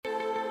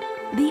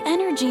The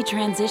Energy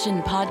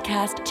Transition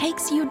Podcast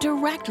takes you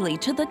directly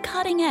to the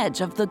cutting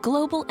edge of the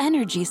global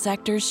energy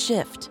sector's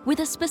shift, with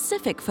a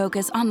specific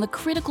focus on the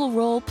critical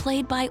role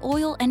played by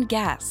oil and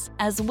gas,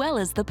 as well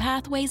as the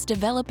pathways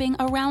developing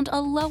around a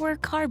lower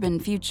carbon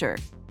future.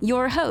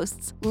 Your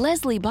hosts,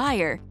 Leslie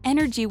Beyer,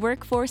 Energy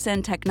Workforce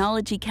and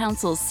Technology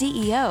Council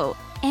CEO,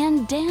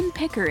 and Dan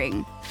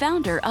Pickering,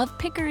 founder of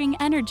Pickering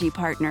Energy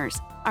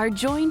Partners, are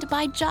joined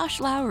by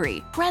Josh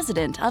Lowry,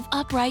 president of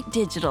Upright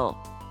Digital.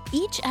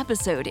 Each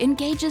episode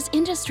engages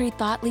industry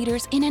thought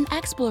leaders in an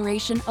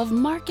exploration of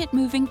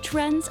market-moving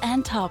trends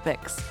and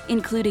topics,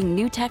 including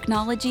new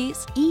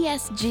technologies,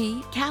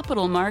 ESG,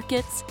 capital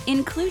markets,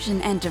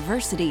 inclusion and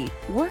diversity,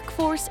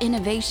 workforce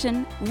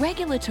innovation,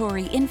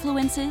 regulatory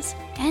influences,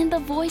 and the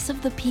voice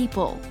of the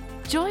people.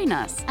 Join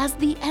us as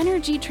the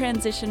Energy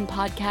Transition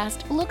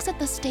Podcast looks at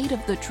the state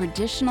of the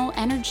traditional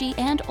energy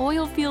and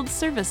oil field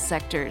service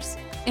sectors,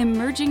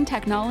 emerging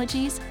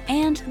technologies,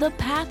 and the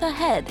path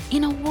ahead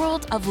in a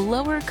world of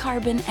lower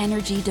carbon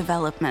energy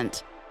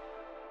development.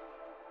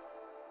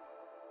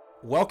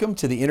 Welcome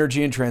to the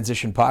Energy and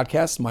Transition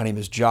Podcast. My name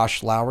is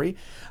Josh Lowry.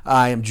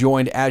 I am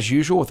joined, as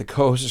usual, with the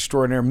co-host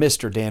extraordinaire,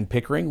 Mr. Dan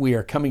Pickering. We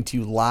are coming to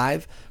you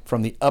live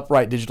from the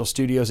Upright Digital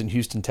Studios in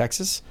Houston,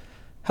 Texas.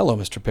 Hello,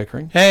 Mr.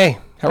 Pickering. Hey,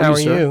 how are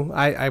sir? you?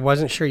 I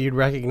wasn't sure you'd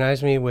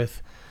recognize me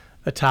with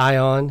a tie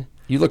on.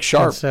 You look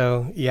sharp. And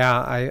so, yeah,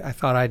 I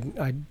thought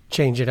I'd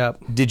change it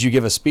up. Did you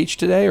give a speech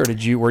today, or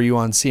were you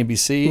on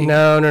CNBC?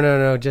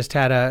 No. Just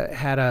had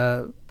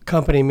a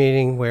company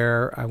meeting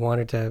where I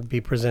wanted to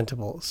be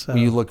presentable. So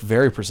Well, you look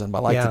very presentable.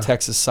 I like the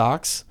Texas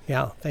socks.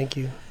 Yeah, thank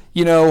you.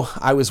 You know,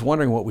 I was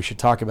wondering what we should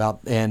talk about,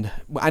 and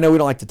I know we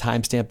don't like to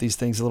timestamp these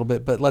things a little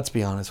bit, but let's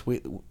be honest.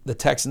 The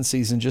Texan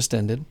season just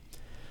ended.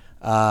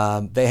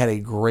 They had a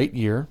great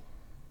year,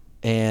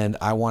 and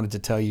I wanted to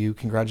tell you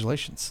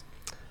congratulations.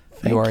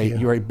 Thank you.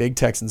 You are a big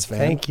Texans fan.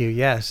 Thank you.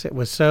 Yes, it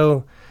was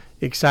so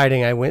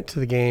exciting. I went to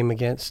the game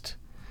against.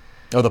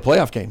 Oh, the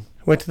playoff game.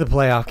 Went to the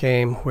playoff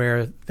game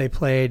where they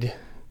played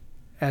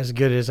as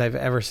good as I've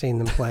ever seen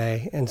them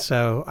play, and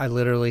so I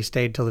literally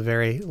stayed till the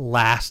very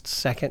last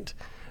second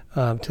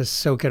to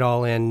soak it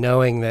all in,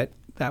 knowing that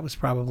was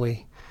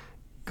probably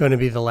going to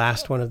be the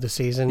last one of the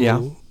season.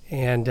 Yeah.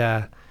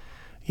 And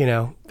you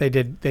know, they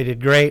did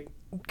great.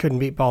 Couldn't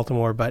beat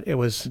Baltimore, but it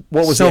was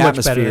What was so the much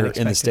better than atmosphere in the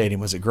expected. stadium?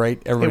 Was it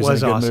great? Everybody It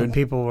was in a good awesome. mood?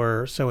 People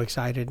were so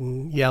excited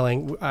and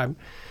yelling. I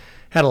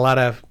had a lot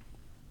of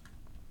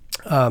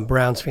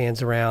Browns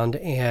fans around,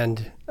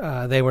 and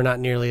they were not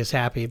nearly as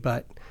happy.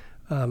 But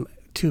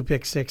 2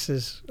 pick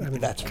sixes. I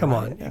mean, That's come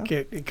right, on,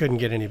 yeah. it couldn't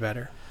get any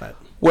better. But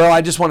Well,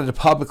 I just wanted to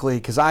publicly,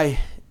 because I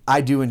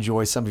do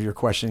enjoy some of your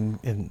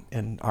questioning,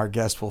 and our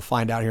guest will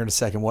find out here in a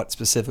second what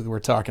specifically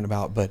we're talking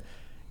about. But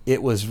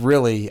it was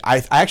really,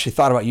 I actually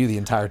thought about you the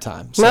entire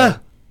time. So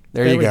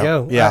there you we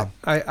go. Yeah.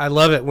 I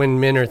love it when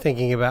men are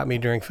thinking about me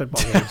during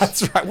football games.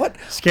 That's right. What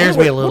Scares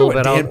me a little what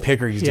bit. Dan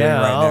Pickering's doing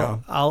right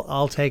now.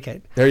 I'll take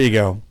it. There you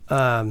go.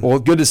 Well,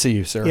 good to see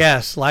you, sir.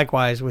 Yes,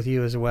 likewise with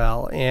you as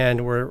well.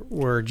 And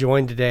we're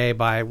joined today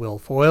by Will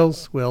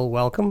Foyles. Will,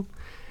 welcome.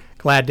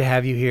 Glad to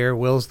have you here.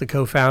 Will's the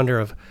co-founder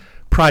of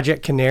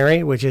Project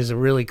Canary, which is a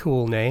really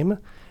cool name.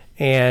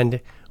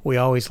 And we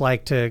always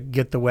like to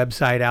get the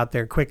website out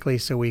there quickly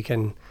so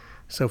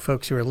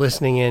folks who are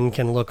listening in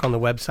can look on the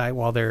website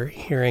while they're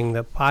hearing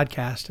the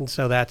podcast. And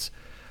so that's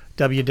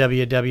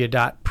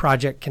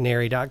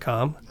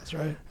www.projectcanary.com. That's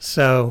right.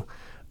 So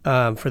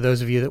for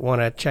those of you that want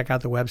to check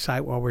out the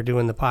website while we're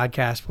doing the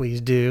podcast,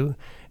 please do.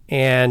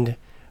 And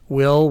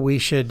Will,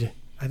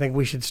 I think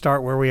we should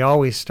start where we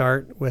always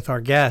start with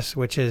our guests,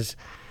 which is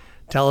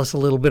tell us a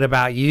little bit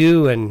about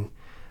you and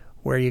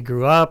where you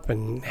grew up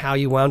and how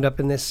you wound up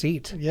in this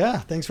seat. Yeah,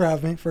 thanks for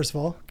having me, first of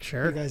all.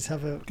 Sure. You guys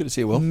have a Good to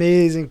see you, Will.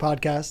 amazing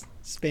podcast,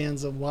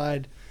 spans a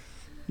wide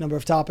number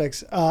of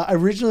topics. I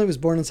originally was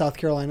born in South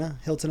Carolina,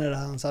 Hilton Head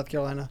Island, South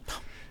Carolina.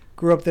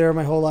 Grew up there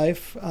my whole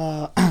life.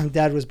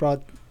 Dad was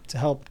brought to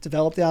help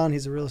develop the island.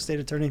 He's a real estate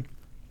attorney,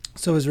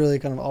 so I was really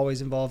kind of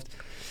always involved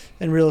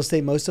in real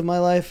estate most of my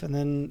life. And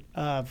then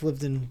I've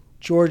lived in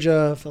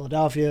Georgia,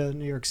 Philadelphia,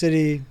 New York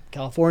City,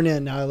 California,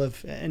 and now I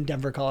live in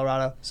Denver,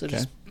 Colorado. So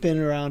just been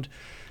around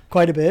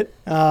quite a bit.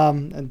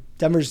 And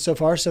Denver's so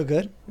far so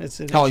good. It's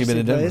an How long you been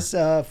in Denver? place.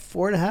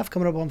 4.5,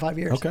 coming up on 5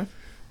 years. Okay.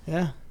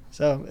 Yeah.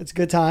 So it's a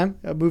good time.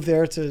 I moved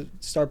there to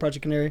start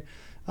Project Canary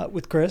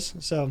with Chris.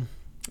 So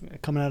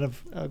coming out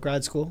of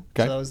grad school.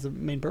 Okay. So that was the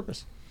main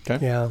purpose.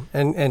 Okay. Yeah.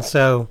 And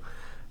so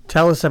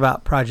tell us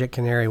about Project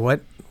Canary.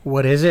 What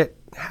is it?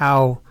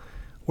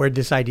 Where'd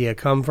this idea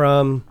come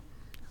from?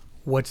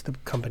 What's the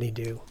company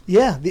do?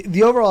 Yeah.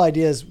 The overall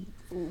idea is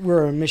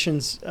we're a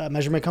emissions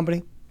measurement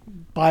company.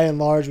 By and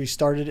large, we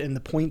started in the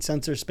point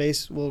sensor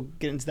space. We'll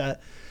get into that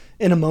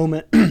in a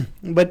moment.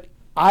 But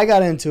I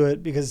got into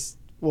it because,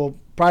 well,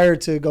 prior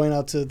to going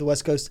out to the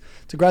West Coast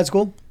to grad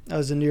school, I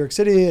was in New York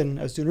City and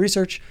I was doing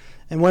research.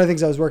 And one of the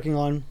things I was working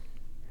on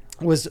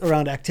was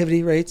around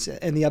activity rates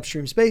in the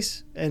upstream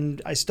space.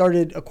 And I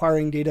started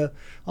acquiring data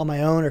on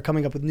my own or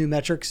coming up with new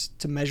metrics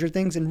to measure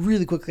things. And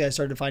really quickly, I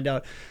started to find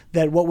out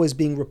that what was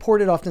being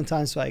reported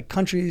oftentimes by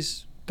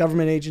countries,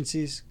 government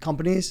agencies,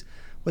 companies,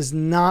 was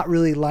not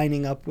really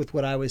lining up with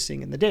what I was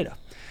seeing in the data.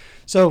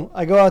 So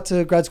I go out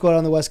to grad school out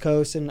on the West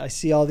Coast, and I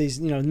see all these,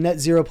 net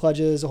zero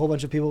pledges, a whole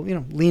bunch of people,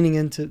 leaning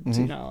into,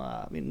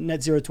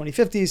 net zero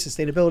 2050,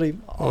 sustainability,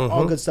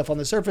 all good stuff on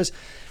the surface.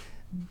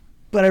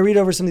 But I read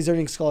over some of these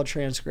earnings call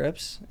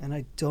transcripts, and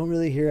I don't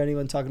really hear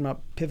anyone talking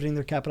about pivoting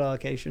their capital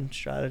allocation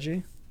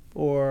strategy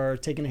or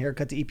taking a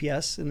haircut to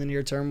EPS in the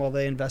near term while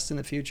they invest in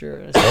the future.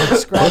 And I started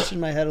scratching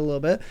my head a little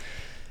bit.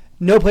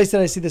 No place that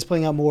I see this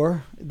playing out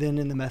more than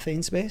in the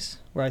methane space,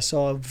 where I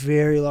saw a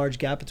very large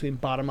gap between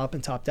bottom-up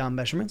and top-down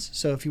measurements.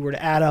 So if you were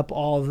to add up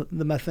all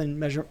the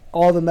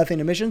methane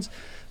emissions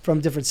from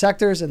different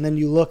sectors, and then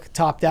you look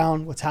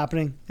top-down what's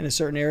happening in a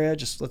certain area,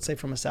 just let's say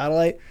from a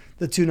satellite,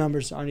 the two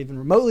numbers aren't even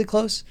remotely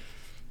close.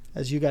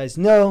 As you guys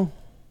know,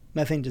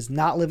 methane does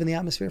not live in the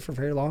atmosphere for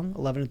very long,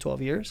 11 to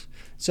 12 years.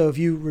 So if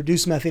you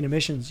reduce methane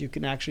emissions, you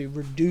can actually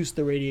reduce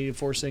the radiative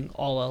forcing,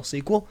 all else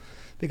equal,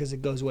 because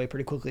it goes away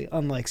pretty quickly,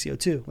 unlike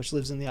CO2, which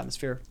lives in the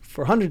atmosphere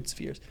for hundreds of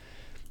years.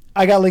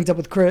 I got linked up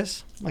with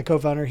Chris, my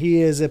co-founder.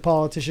 He is a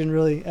politician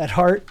really at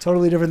heart,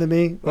 totally different than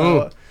me.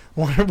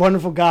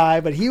 Wonderful guy,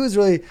 but he was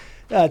really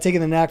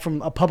taking the knack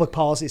from a public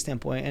policy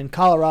standpoint. And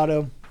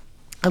Colorado,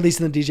 at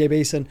least in the DJ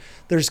Basin,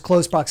 there's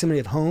close proximity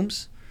of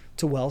homes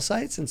to well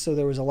sites, and so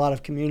there was a lot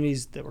of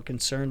communities that were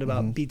concerned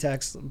about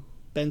BTEX,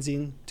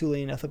 benzene,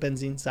 toluene,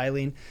 ethylbenzene,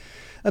 xylene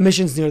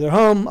emissions near their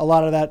home. A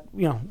lot of that,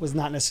 was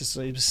not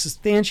necessarily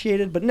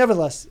substantiated, but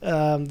nevertheless,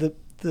 the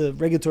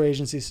regulatory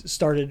agencies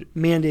started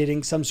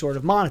mandating some sort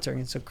of monitoring.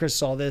 And so Chris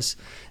saw this,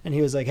 and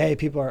he was like, "Hey,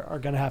 people are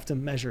going to have to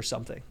measure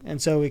something."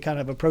 And so we kind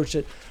of approached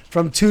it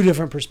from two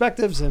different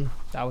perspectives, and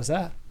that was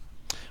that.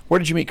 Where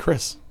did you meet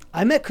Chris?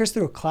 I met Chris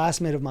through a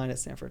classmate of mine at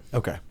Stanford.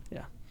 Okay.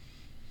 Yeah.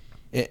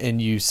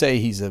 And you say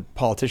he's a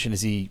politician.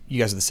 Is he? You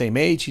guys are the same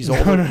age? He's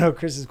older? No.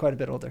 Chris is quite a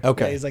bit older.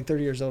 Okay. Yeah, he's like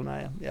 30 years older than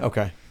I am. Yeah.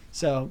 Okay.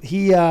 So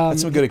he.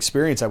 That's some good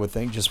experience, I would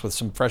think, just with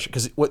some fresh.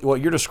 Because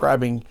what you're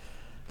describing,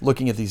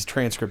 looking at these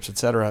transcripts, et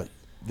cetera,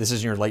 this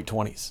is in your late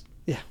 20s.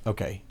 Yeah.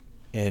 Okay.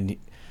 And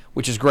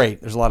which is great.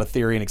 There's a lot of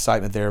theory and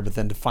excitement there. But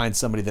then to find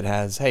somebody that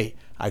has, hey,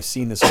 I've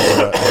seen this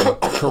over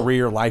a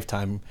career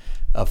lifetime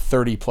of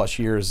 30 plus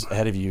years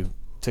ahead of you,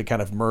 to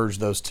kind of merge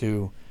those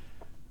two,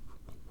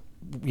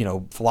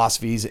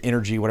 philosophies,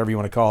 energy, whatever you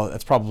want to call it,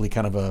 that's probably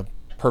kind of a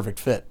perfect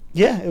fit.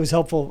 Yeah, it was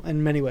helpful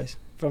in many ways,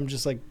 from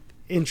just like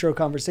intro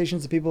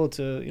conversations to people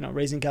to,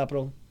 raising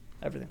capital,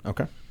 everything.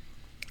 Okay.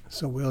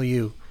 So Will,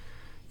 you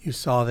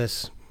saw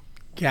this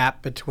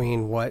gap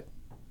between what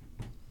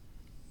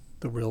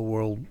the real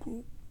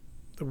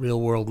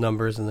world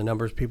numbers and the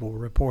numbers people were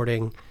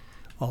reporting.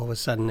 All of a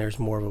sudden there's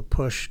more of a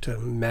push to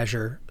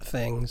measure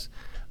things.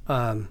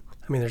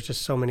 There's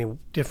just so many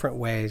different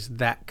ways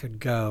that could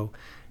go.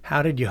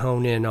 How did you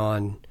hone in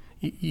on,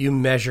 you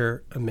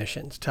measure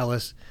emissions? Tell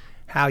us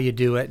how you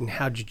do it and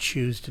how'd you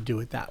choose to do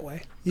it that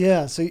way?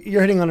 Yeah, so you're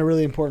hitting on a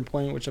really important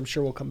point, which I'm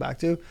sure we'll come back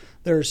to.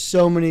 There are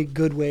so many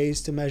good ways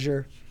to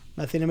measure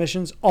methane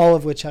emissions, all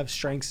of which have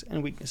strengths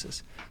and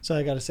weaknesses. So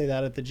I got to say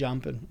that at the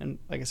jump. And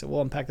like I said, we'll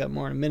unpack that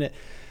more in a minute.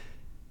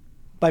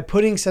 By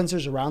putting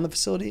sensors around the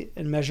facility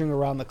and measuring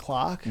around the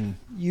clock,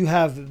 you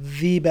have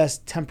the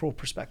best temporal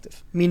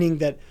perspective, meaning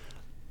that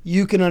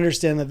you can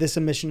understand that this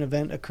emission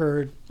event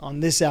occurred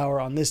on this hour,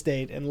 on this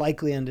date, and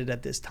likely ended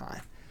at this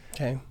time.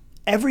 Okay.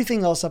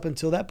 Everything else up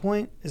until that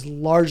point is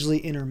largely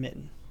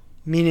intermittent,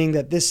 meaning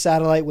that this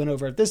satellite went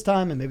over at this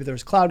time, and maybe there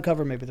was cloud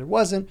cover, maybe there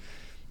wasn't.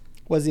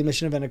 Was the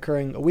emission event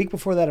occurring a week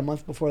before that, a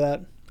month before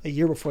that, a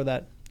year before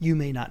that? You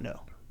may not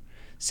know.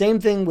 Same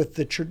thing with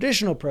the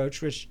traditional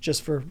approach, which,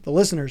 just for the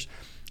listeners,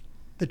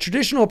 the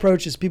traditional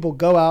approach is people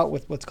go out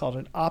with what's called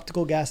an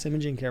optical gas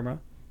imaging camera,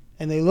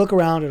 and they look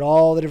around at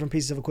all the different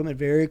pieces of equipment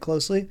very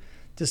closely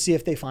to see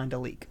if they find a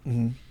leak.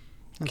 And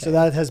so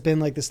that has been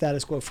like the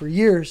status quo for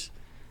years.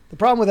 The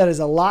problem with that is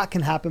a lot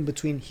can happen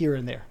between here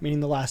and there, meaning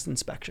the last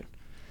inspection.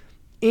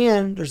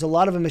 And there's a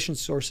lot of emission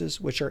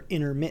sources which are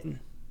intermittent,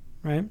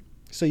 right?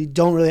 So you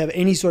don't really have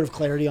any sort of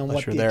clarity on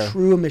what the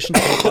true emission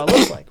profile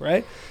looks like,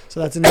 right? So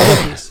that's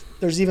another piece.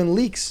 There's even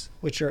leaks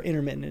which are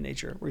intermittent in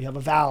nature, where you have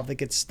a valve that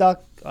gets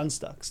stuck,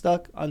 unstuck,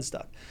 stuck,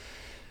 unstuck.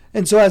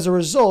 And so as a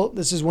result,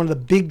 this is one of the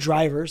big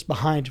drivers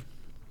behind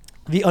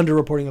the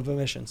underreporting of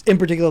emissions. In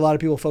particular, a lot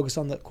of people focus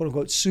on the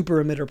quote-unquote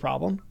super emitter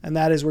problem, and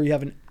that is where you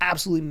have an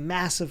absolutely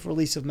massive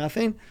release of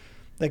methane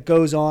that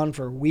goes on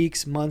for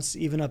weeks, months,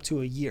 even up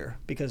to a year,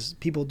 because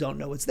people don't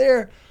know it's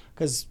there,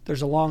 because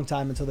there's a long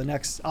time until the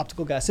next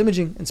optical gas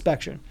imaging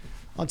inspection.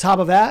 On top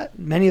of that,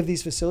 many of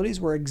these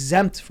facilities were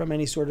exempt from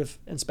any sort of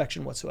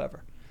inspection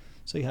whatsoever.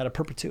 So you had a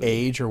perpetuity.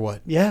 Age or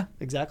what? Yeah,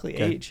 exactly,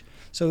 Okay. age.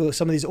 So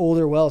some of these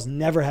older wells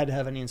never had to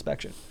have any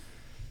inspection.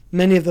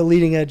 Many of the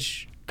leading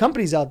edge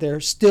companies out there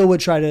still would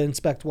try to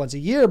inspect once a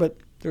year, but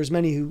there's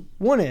many who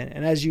wouldn't.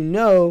 And as you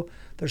know,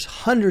 there's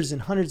hundreds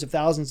and hundreds of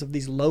thousands of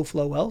these low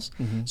flow wells.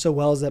 So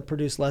wells that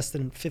produce less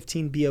than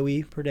 15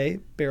 BOE per day,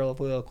 barrel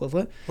of oil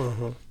equivalent.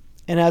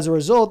 And as a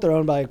result, they're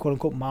owned by quote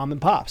unquote mom and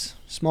pops,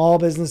 small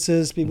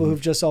businesses, people who've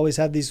just always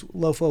had these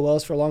low flow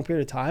wells for a long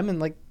period of time. And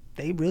like,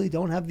 they really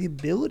don't have the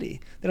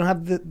ability. They don't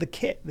have the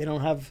kit. They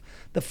don't have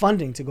the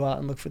funding to go out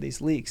and look for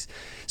these leaks.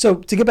 So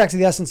to get back to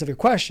the essence of your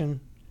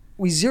question,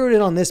 we zeroed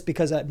in on this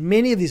because at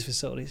many of these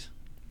facilities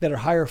that are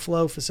higher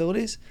flow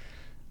facilities,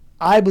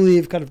 I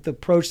believe kind of the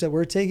approach that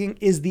we're taking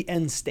is the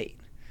end state,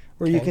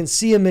 where you can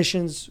see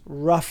emissions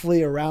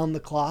roughly around the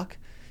clock,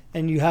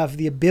 and you have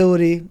the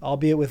ability,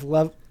 albeit with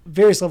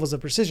various levels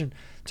of precision,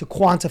 to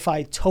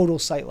quantify total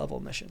site level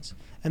emissions.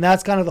 And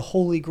that's kind of the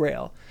holy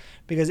grail,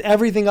 because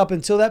everything up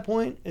until that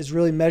point is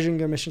really measuring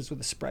your emissions with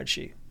a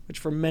spreadsheet, which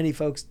for many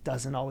folks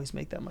doesn't always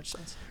make that much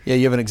sense. Yeah,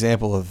 you have an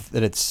example of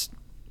that it's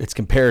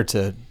compared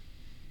to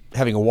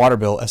having a water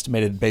bill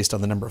estimated based on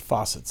the number of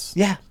faucets.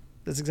 Yeah,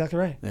 that's exactly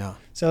right. Yeah.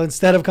 So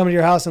instead of coming to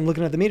your house and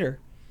looking at the meter,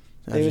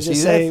 they would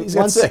just say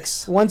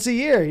once a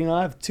year,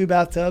 I have 2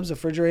 bathtubs, a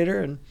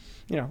refrigerator, and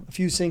a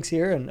few sinks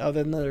here, and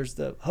then there's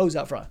the hose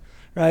out front,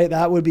 right?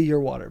 That would be your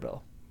water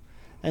bill.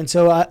 And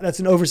so that's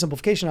an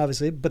oversimplification,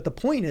 obviously, but the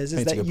point is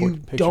that you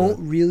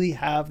don't really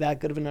have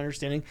that good of an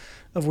understanding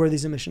of where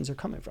these emissions are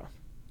coming from,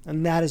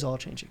 and that is all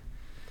changing.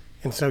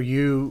 And so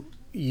you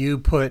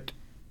put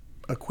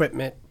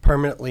equipment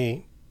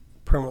permanently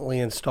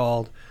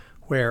installed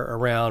where?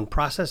 Around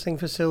processing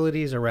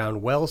facilities,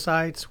 around well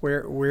sites?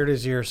 Where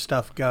does your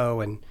stuff go,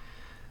 and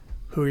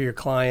who are your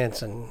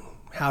clients, and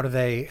how do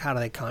they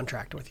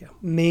contract with you?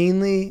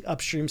 Mainly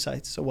upstream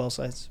sites, so well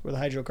sites where the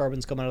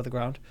hydrocarbons come out of the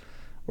ground.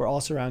 We're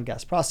also around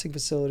gas processing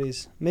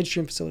facilities,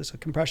 midstream facilities, so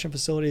compression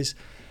facilities,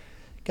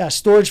 gas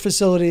storage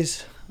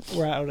facilities.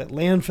 We're out at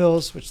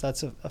landfills, which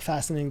that's a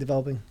fascinating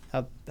developing,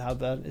 how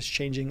that is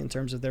changing in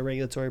terms of their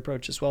regulatory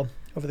approach as well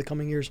over the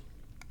coming years.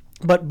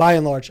 But by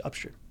and large,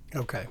 upstream.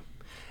 Okay.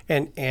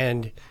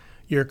 And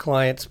your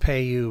clients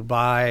pay you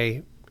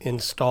by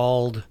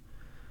installed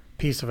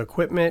piece of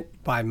equipment,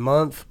 by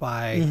month,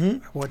 by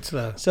what's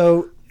the...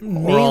 So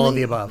mainly, or all of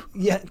the above?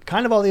 Yeah,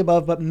 kind of all of the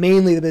above, but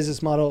mainly the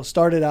business model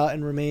started out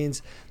and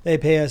remains, they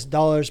pay us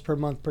dollars per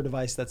month per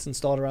device that's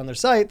installed around their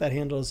site that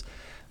handles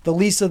the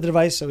lease of the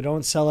device, so we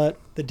don't sell it,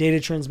 the data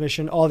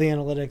transmission, all the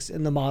analytics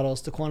and the models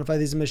to quantify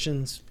these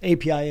emissions,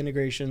 API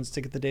integrations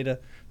to get the data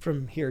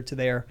from here to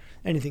there,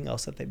 anything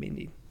else that they may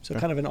need. So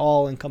kind of an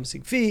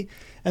all-encompassing fee.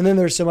 And then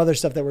there's some other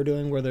stuff that we're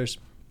doing where there's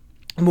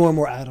more and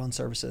more add-on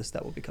services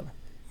that will be coming.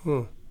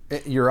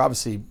 You're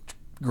obviously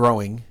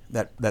growing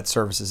that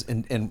services.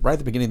 And right at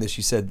the beginning of this,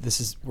 you said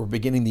we're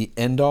beginning the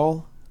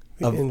end-all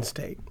of end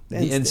state.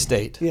 The end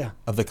state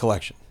of the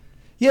collection.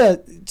 Yeah.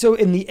 So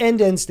in the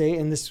end state,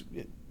 and this...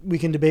 we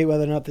can debate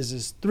whether or not this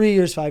is 3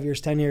 years, 5 years,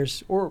 10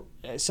 years, or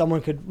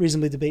someone could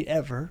reasonably debate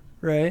ever,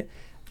 right?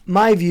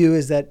 My view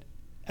is that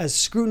as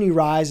scrutiny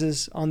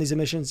rises on these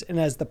emissions and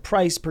as the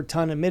price per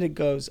ton emitted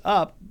goes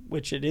up,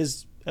 which it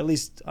is, at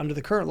least under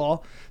the current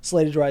law,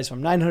 slated to rise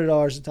from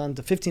 $900 a ton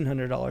to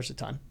 $1,500 a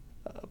ton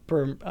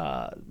per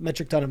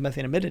metric ton of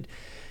methane emitted,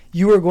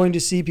 you are going to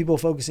see people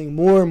focusing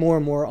more and more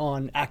and more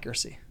on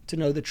accuracy to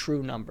know the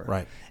true number.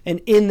 Right. And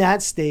in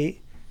that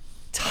state,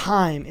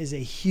 time is a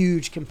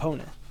huge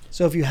component.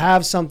 So if you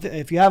have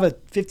a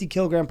 50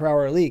 kilogram per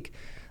hour leak,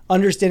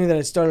 understanding that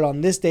it started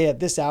on this day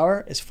at this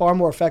hour is far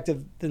more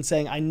effective than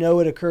saying, I know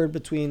it occurred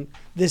between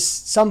this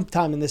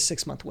sometime in this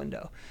 6-month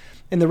window.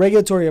 And the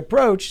regulatory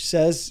approach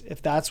says,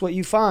 if that's what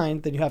you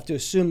find, then you have to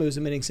assume it was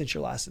emitting since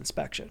your last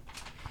inspection.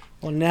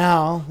 Well,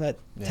 now that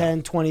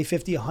 10, 20,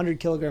 50, 100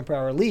 kilogram per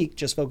hour leak,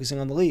 just focusing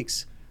on the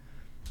leaks,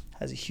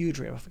 has a huge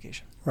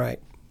ramification. Right.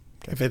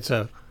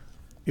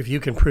 If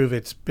you can prove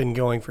it's been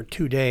going for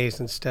 2 days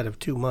instead of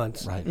 2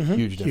 months, right?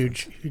 Huge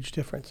difference. Huge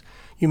difference.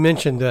 You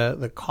mentioned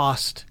the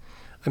cost.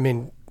 I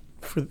mean,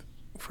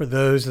 for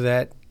those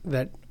that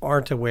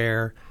aren't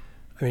aware,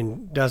 I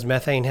mean, does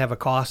methane have a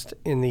cost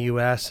in the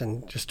U.S.?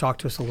 And just talk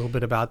to us a little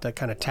bit about that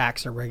kind of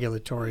tax or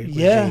regulatory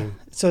regime.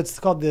 So it's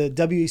called the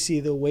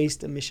WEC, the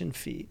Waste Emission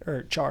Fee,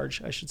 or charge,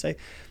 I should say.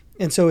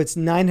 And so it's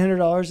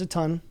 $900 a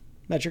ton,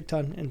 metric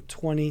ton in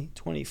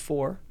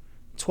 2024.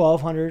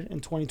 $1,200 in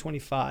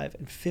 2025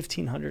 and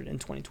 $1,500 in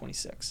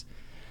 2026.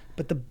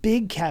 But the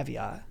big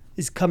caveat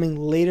is coming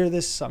later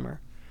this summer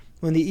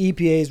when the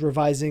EPA is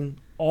revising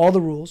all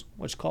the rules,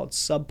 what's called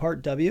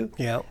Subpart W.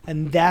 Yeah.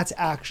 And that's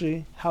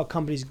actually how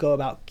companies go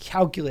about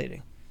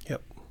calculating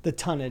the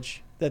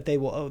tonnage that they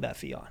will owe that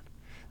fee on.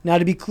 Now,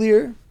 to be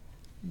clear,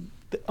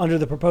 under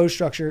the proposed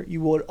structure, you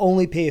would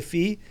only pay a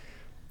fee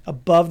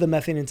above the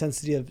methane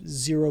intensity of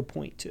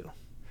 0.2.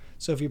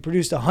 So if you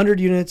produced 100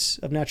 units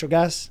of natural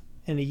gas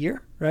in a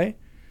year, right?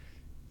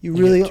 You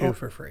really get 2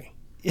 for free.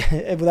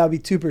 That would be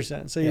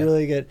 2%. So you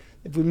really get,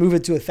 if we move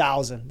it to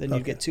 1,000, then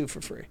you get 2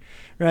 for free,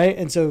 right?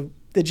 And so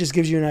that just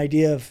gives you an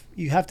idea of,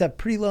 you have to have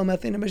pretty low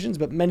methane emissions,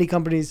 but many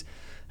companies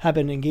have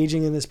been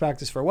engaging in this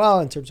practice for a while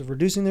in terms of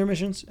reducing their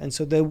emissions, and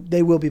so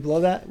they will be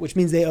below that, which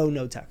means they owe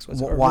no tax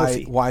whatsoever.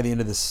 Why the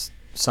end of this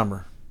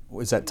summer?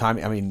 is that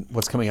timing? I mean,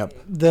 what's coming up?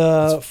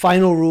 The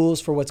final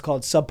rules for what's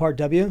called Subpart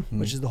W,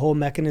 which is the whole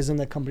mechanism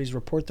that companies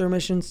report their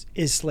emissions,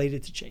 is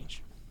slated to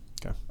change.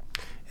 Okay.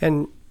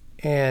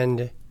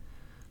 And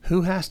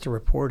who has to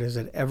report? Is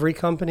it every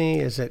company?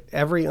 Is it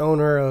every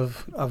owner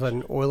of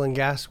an oil and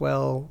gas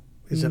well?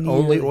 Is it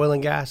only oil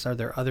and gas? Are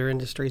there other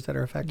industries that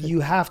are affected? You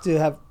have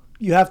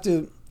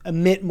to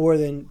emit more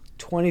than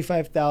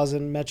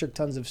 25,000 metric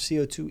tons of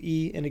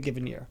CO2e in a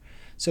given year.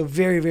 So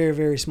very, very,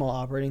 very small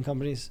operating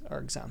companies are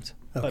exempt.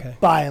 Okay. But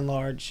by and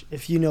large,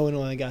 if you know an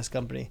oil and gas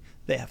company,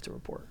 they have to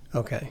report.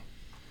 Okay.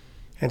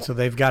 And so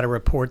they've got to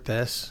report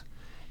this,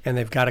 and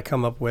they've got to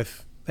come up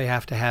with, they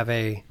have to have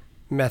a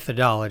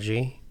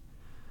methodology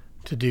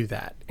to do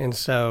that. And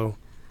so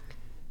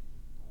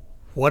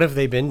what have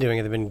they been doing?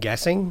 Have they been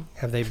guessing?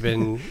 Have they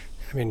been,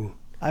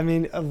 I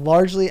mean,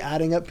 largely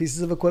adding up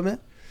pieces of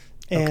equipment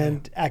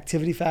and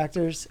activity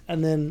factors,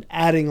 and then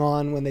adding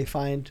on when they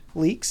find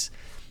leaks.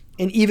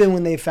 And even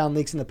when they've found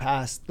leaks in the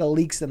past, the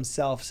leaks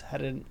themselves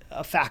had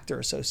a factor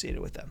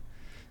associated with them.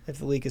 If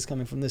the leak is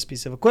coming from this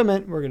piece of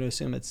equipment, we're going to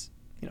assume it's,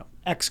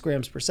 X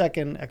grams per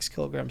second, X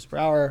kilograms per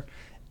hour,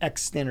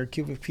 X standard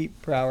cubic feet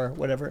per hour,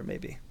 whatever it may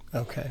be.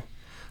 Okay.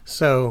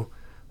 So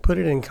put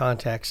it in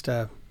context.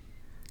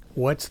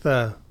 What's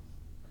the,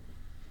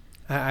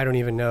 I don't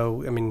even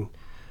know,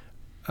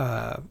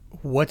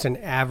 what's an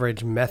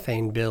average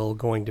methane bill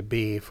going to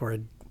be for a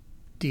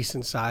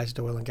decent sized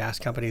oil and gas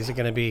company? Is it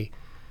going to be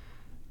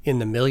in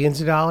the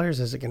millions of dollars?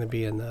 Is it going to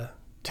be in the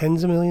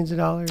tens of millions of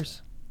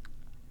dollars?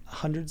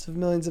 Hundreds of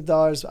millions of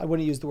dollars. I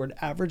wouldn't use the word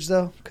average,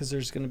 though, because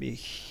there's going to be a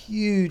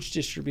huge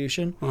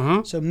distribution.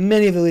 Mm-hmm. So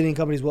many of the leading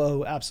companies will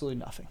owe absolutely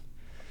nothing.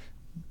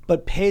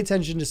 But pay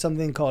attention to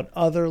something called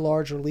other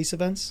large release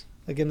events.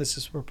 Again, this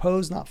is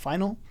proposed, not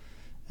final,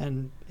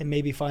 and it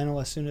may be final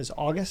as soon as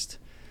August.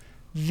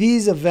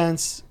 These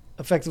events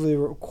effectively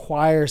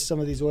require some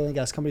of these oil and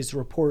gas companies to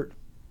report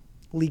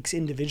leaks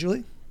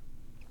individually,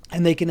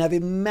 and they can have a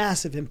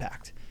massive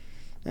impact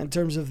in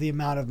terms of the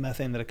amount of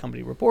methane that a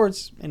company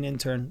reports, and in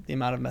turn, the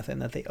amount of methane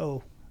that they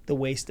owe the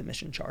waste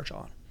emission charge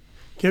on.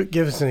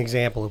 Give us an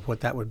example of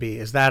what that would be.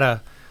 Is that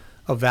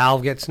a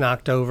valve gets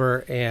knocked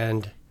over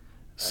and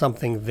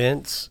something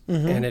vents,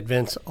 and it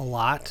vents a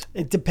lot?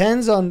 It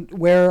depends on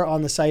where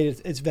on the site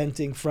it's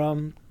venting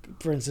from.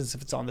 For instance,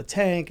 if it's on the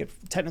tank, it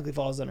technically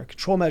falls under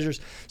control measures.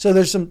 So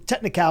there's some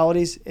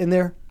technicalities in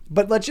there.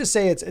 But let's just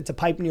say it's a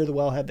pipe near the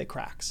wellhead that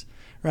cracks,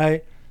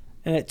 right?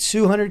 And at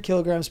 200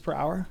 kilograms per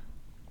hour,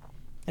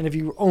 and if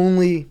you're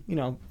only,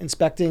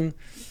 inspecting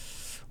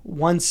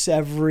once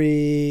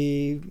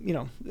every,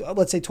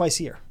 let's say twice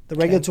a year, the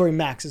regulatory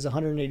max is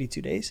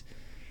 182 days.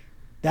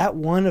 That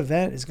one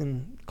event is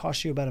going to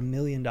cost you about $1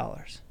 million,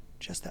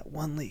 just that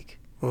one leak.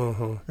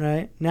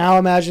 Right? Now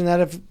imagine that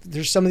if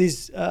there's some of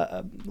these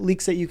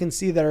leaks that you can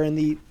see that are in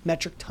the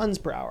metric tons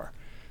per hour.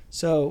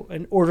 So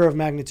an order of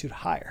magnitude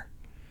higher.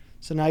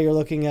 So now you're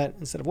looking at,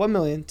 instead of 1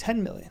 million,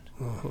 10 million.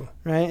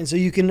 Right? And so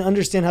you can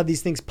understand how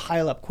these things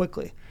pile up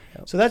quickly.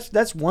 Yep. So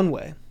that's one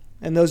way.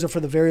 And those are for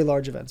the very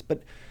large events.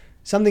 But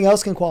something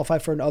else can qualify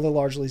for another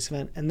large release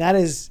event. And that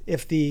is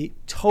if the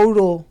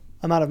total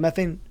amount of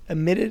methane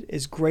emitted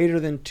is greater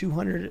than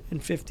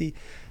 250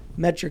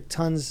 metric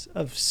tons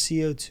of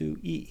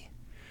CO2e.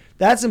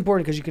 That's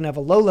important because you can have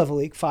a low-level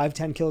leak,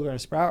 5-10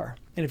 kilograms per hour.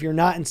 And if you're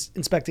not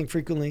inspecting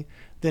frequently,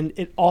 then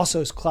it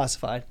also is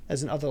classified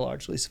as an other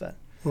large release event.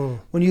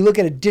 When you look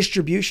at a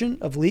distribution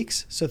of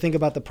leaks, so think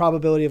about the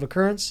probability of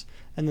occurrence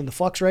and then the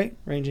flux rate,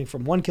 ranging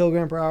from 1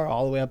 kilogram per hour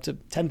all the way up to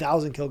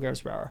 10,000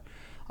 kilograms per hour.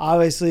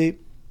 Obviously,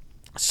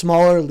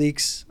 smaller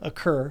leaks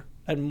occur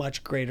at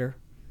much greater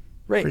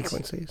rates.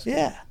 Frequencies.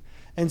 Yeah.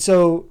 And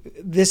so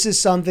this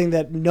is something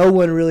that no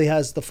one really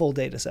has the full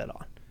data set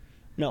on.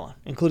 No one,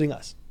 including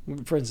us.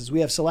 For instance,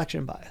 we have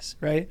selection bias,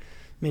 right?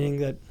 Meaning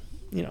that,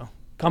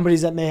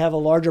 companies that may have a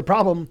larger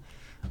problem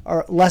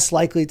are less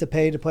likely to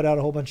pay to put out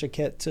a whole bunch of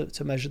kit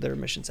to measure their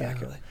emissions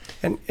accurately.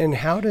 And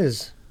how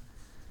does,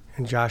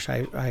 and Josh,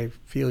 I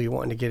feel you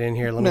wanting to get in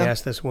here. Let me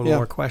ask this one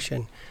more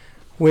question.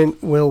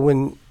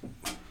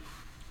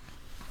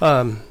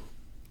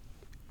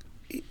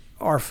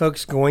 Are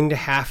folks going to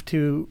have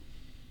to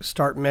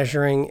start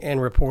measuring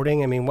and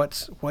reporting? I mean,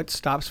 what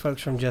stops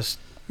folks from just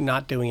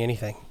not doing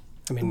anything?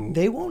 I mean,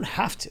 they won't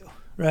have to,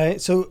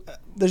 right? So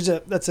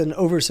that's an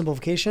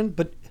oversimplification,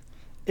 but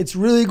it's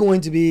really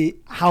going to be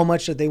how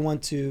much that they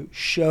want to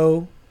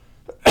show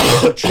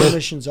what true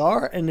emissions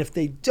are. And if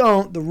they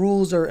don't, the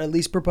rules are at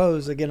least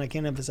proposed. Again, I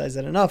can't emphasize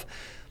that enough.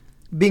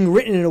 Being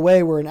written in a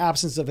way where in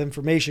absence of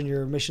information,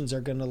 your emissions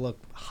are going to look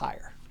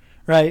higher,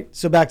 right?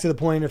 So back to the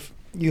point, if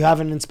you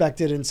haven't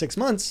inspected in 6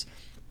 months,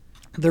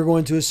 they're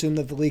going to assume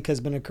that the leak has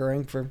been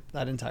occurring for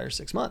that entire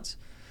 6 months,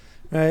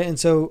 right? And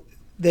so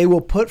they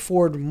will put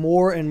forward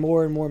more and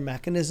more and more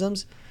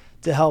mechanisms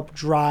to help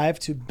drive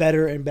to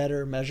better and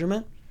better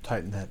measurement.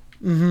 Tighten that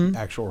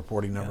actual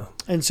reporting number.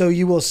 And so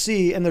you will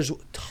see, and there's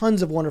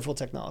tons of wonderful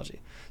technology.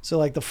 So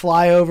like the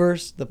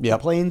flyovers, the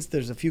planes,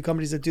 there's a few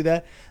companies that do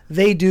that.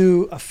 They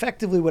do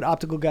effectively what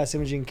optical gas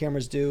imaging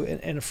cameras do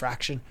in a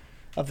fraction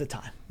of the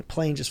time. The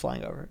plane just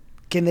flying over.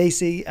 Can they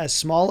see as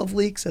small of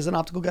leaks as an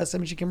optical gas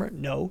imaging camera?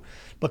 No.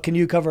 But can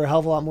you cover a hell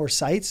of a lot more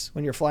sites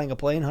when you're flying a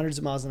plane hundreds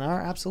of miles an hour?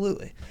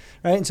 Absolutely.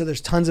 Right? And so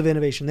there's tons of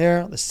innovation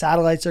there. The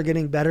satellites are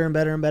getting better and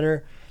better and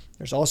better.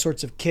 There's all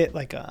sorts of kit,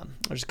 like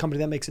there's a company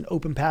that makes an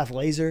open path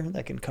laser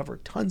that can cover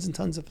tons and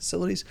tons of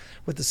facilities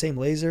with the same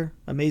laser.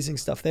 Amazing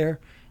stuff there.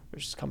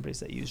 There's companies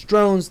that use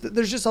drones.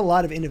 There's just a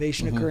lot of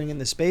innovation occurring in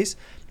this space.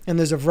 And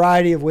there's a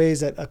variety of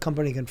ways that a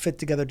company can fit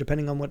together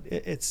depending on what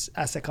its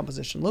asset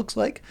composition looks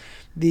like,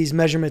 these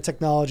measurement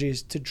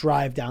technologies to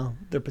drive down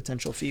their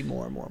potential fee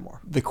more and more and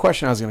more. The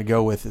question I was going to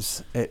go with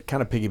is, it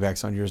kind of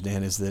piggybacks on yours,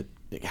 Dan, is that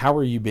how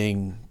are you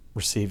being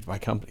received by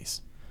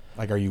companies?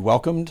 Like, are you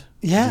welcomed?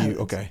 Yeah.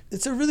 Okay.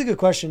 It's a really good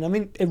question. I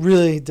mean, it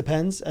really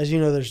depends. As you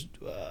know, there's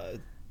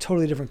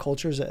totally different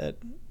cultures at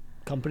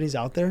companies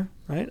out there,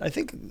 right? I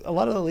think a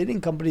lot of the leading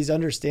companies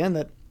understand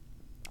that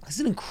this is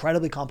an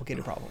incredibly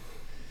complicated problem.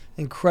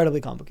 Incredibly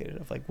complicated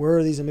of like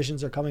where these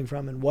emissions are coming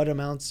from and what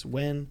amounts,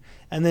 when.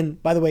 And then,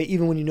 by the way,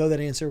 even when you know that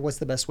answer, what's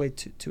the best way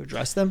to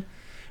address them,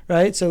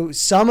 right? So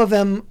some of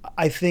them,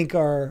 I think,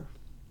 are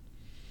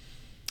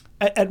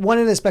at one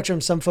end of the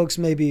spectrum. Some folks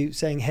may be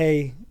saying,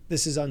 hey,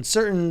 this is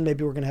uncertain.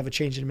 Maybe we're going to have a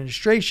change in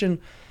administration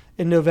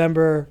in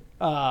November.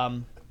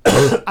 I'm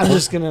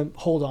just going to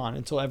hold on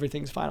until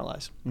everything's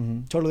finalized.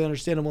 Mm-hmm. Totally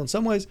understandable in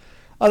some ways.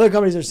 Other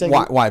companies are saying...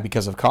 Why?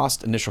 Because of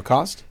cost, initial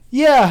cost?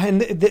 Yeah,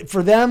 and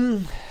for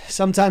them,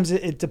 sometimes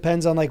it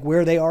depends on like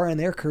where they are in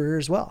their career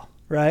as well,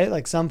 right?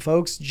 Like some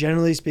folks,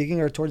 generally speaking,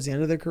 are towards the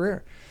end of their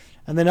career.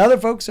 And then other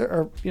folks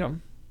are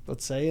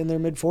let's say in their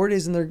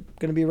mid-40s, and they're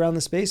going to be around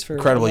the space for...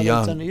 Incredibly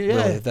young,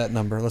 really, that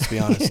number, let's be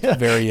honest. Yeah.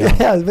 Very young.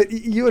 Yeah, but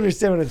you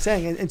understand what I'm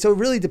saying. And so it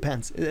really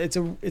depends.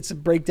 It's a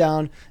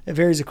breakdown. It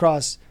varies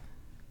across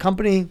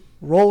company,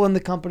 role in the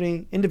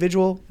company,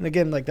 individual. And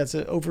again, like that's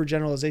an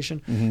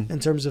overgeneralization in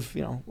terms of,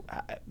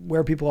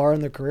 where people are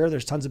in their career.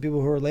 There's tons of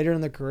people who are later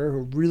in their career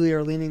who really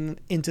are leaning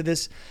into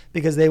this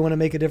because they want to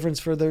make a difference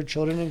for their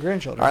children and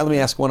grandchildren. All right, let me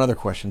ask one other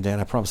question, Dan.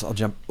 I promise I'll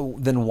jump.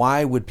 Then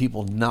why would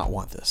people not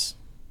want this?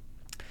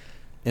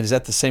 And is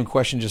that the same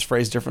question just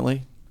phrased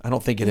differently? I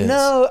don't think it is.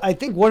 No, I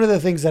think one of the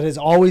things that has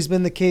always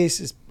been the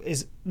case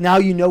is now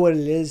you know what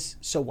it is,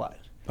 so what?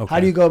 Okay.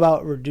 How do you go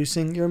about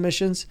reducing your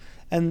emissions?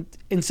 And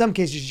in some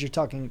cases, you're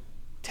talking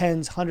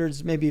tens,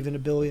 hundreds, maybe even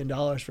 $1 billion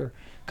for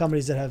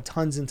companies that have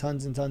tons and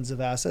tons and tons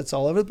of assets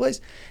all over the place.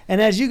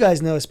 And as you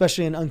guys know,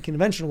 especially in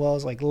unconventional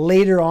wells, like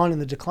later on in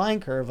the decline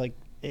curve, like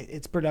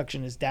its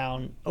production is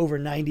down over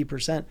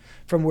 90%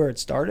 from where it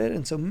started.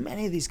 And so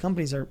many of these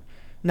companies are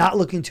not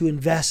looking to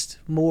invest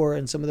more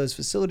in some of those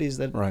facilities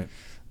that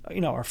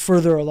are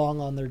further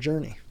along on their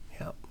journey.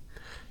 Yeah.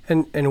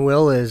 And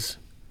Will, is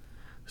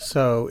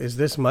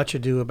this much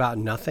ado about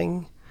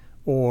nothing?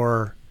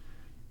 Or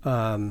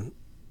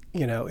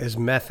is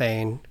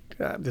methane,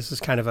 this is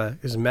kind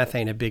of is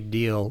methane a big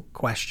deal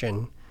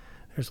question?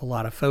 There's a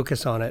lot of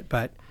focus on it,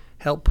 but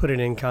help put it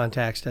in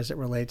context as it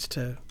relates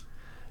to,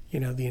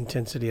 the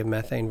intensity of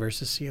methane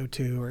versus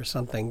CO2 or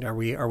something. Are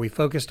we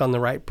focused on the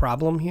right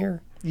problem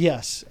here?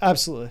 Yes,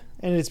 absolutely.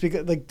 And it's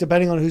because, like,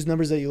 depending on whose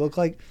numbers that you look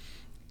like,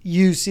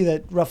 you see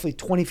that roughly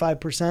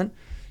 25%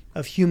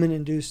 of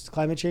human-induced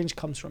climate change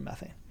comes from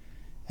methane.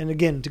 And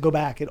again, to go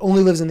back, it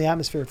only lives in the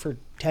atmosphere for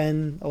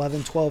 10,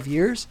 11, 12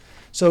 years.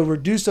 So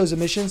reduce those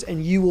emissions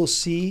and you will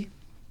see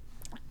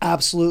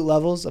absolute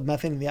levels of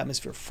methane in the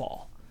atmosphere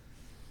fall.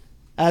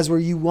 As where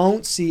you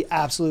won't see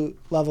absolute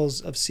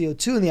levels of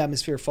CO2 in the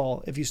atmosphere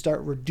fall if you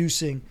start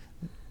reducing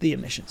the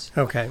emissions.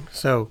 Okay,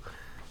 so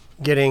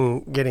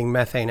getting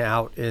methane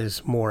out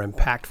is more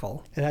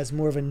impactful. It has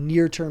more of a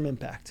near-term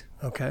impact.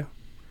 Okay.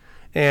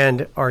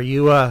 And are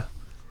you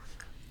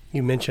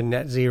you mentioned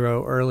net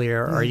zero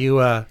earlier. Mm-hmm. Are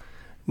you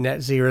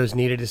net zero is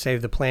needed to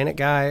save the planet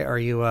guy? Are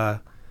you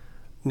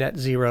net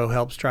zero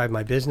helps drive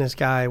my business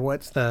guy?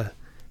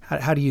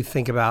 How do you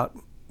think about,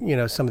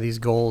 some of these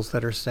goals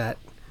that are set?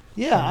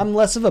 Yeah, I'm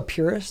less of a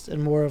purist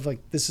and more of like,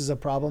 this is a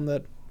problem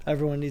that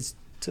everyone needs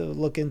to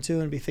look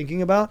into and be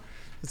thinking about.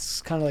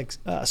 It's kind of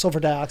like sulfur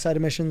dioxide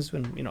emissions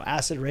when,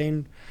 acid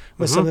rain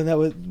was something that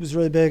was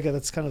really big.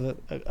 That's kind of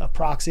a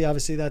proxy.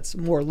 Obviously, that's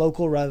more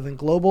local rather than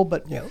global,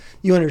 but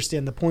you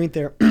understand the point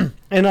there.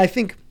 And I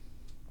think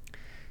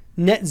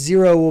net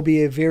zero will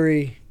be a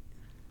very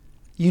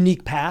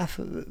unique path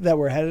that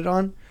we're headed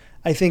on.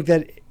 I think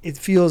that it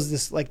feels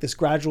this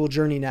gradual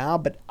journey now,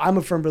 but I'm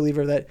a firm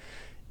believer that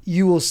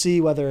you will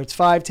see, whether it's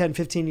 5, 10,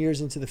 15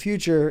 years into the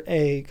future,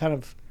 a kind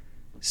of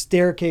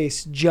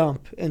staircase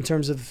jump in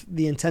terms of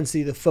the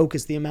intensity, the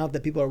focus, the amount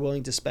that people are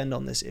willing to spend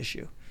on this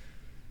issue.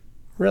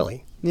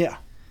 Really? Yeah.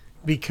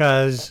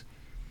 Because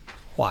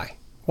why?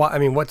 Why? I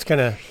mean, what's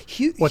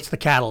the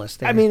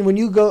catalyst there? I mean, when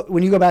you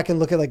go back and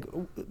look at like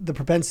the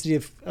propensity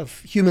of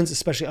humans,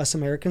 especially us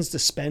Americans, to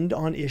spend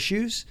on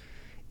issues,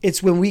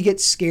 it's when we get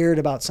scared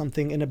about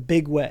something in a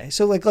big way.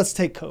 So like, let's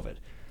take COVID.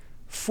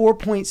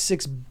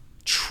 $4.6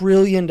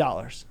 trillion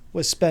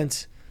was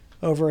spent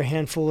over a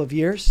handful of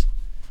years,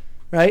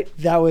 right?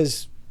 That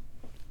was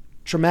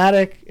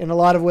traumatic in a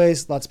lot of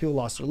ways. Lots of people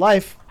lost their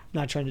life,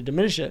 not trying to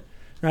diminish it,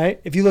 right?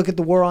 If you look at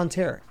the war on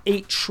terror,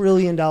 $8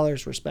 trillion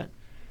were spent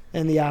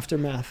and the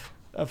aftermath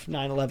of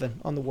 9/11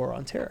 on the war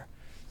on terror.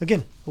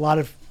 Again, a lot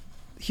of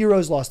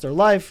heroes lost their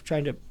life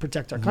trying to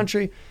protect our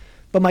country.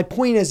 But my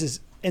point is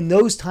in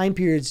those time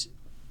periods,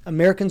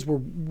 Americans were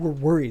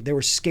worried. They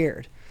were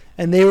scared.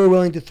 And they were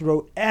willing to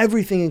throw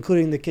everything,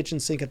 including the kitchen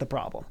sink, at the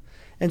problem.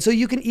 And so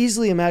you can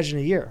easily imagine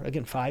a year,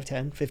 again, 5,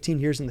 10, 15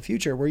 years in the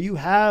future, where you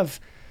have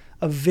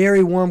a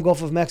very warm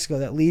Gulf of Mexico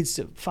that leads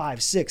to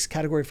 5, 6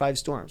 Category 5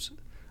 storms.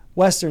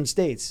 Western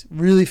states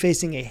really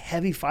facing a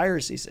heavy fire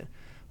season.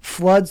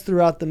 Floods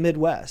throughout the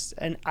Midwest.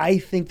 And I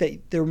think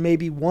that there may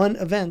be one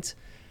event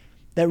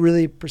that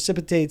really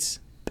precipitates,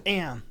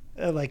 bam,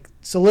 like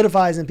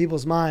solidifies in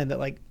people's mind that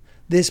like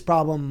this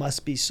problem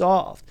must be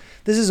solved.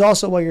 This is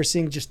also why you're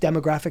seeing just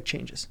demographic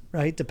changes,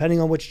 right? Depending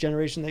on which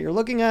generation that you're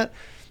looking at,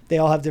 they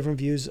all have different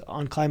views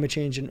on climate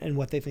change and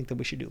what they think that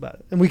we should do about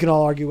it. And we can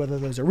all argue whether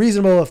those are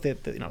reasonable, if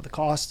the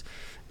cost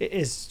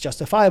is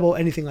justifiable,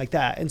 anything like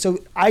that. And so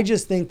I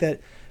just think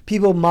that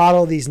people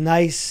model these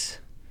nice,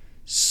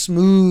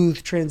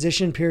 smooth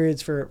transition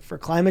periods for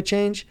climate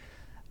change.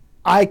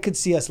 I could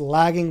see us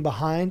lagging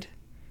behind.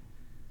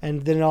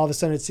 And then all of a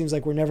sudden it seems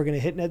like we're never going to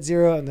hit net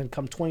zero. And then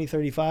come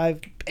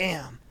 2035,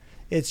 bam,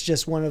 it's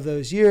just one of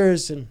those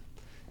years and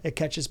it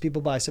catches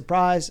people by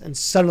surprise. And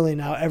suddenly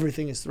now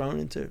everything is thrown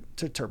into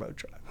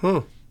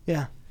turbocharge.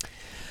 Yeah.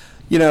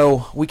 You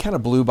know, we kind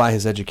of blew by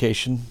his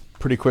education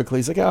pretty quickly.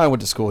 He's like, oh, I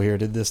went to school here,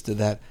 did this, did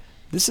that.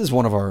 This is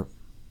one of our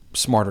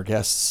smarter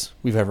guests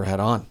we've ever had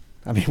on.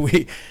 I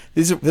mean,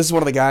 this is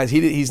one of the guys.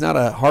 He's not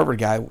a Harvard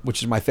guy,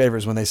 which is my favorite.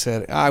 Is when they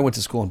said, I went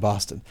to school in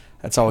Boston.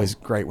 That's always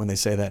great when they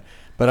say that.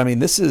 But I mean,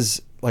 this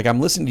is like I'm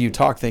listening to you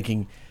talk,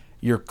 thinking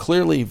you're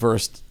clearly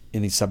versed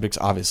in these subjects,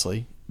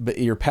 obviously, but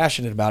you're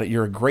passionate about it.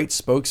 You're a great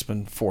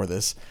spokesman for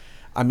this.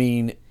 I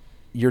mean,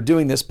 you're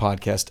doing this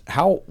podcast.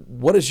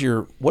 What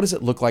does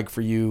it look like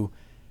for you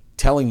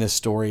telling this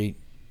story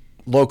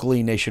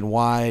locally,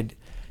 nationwide?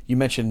 You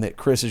mentioned that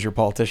Chris is your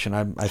politician.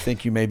 I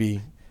think you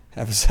maybe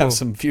have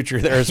some future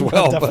there as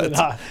well. Definitely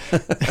not.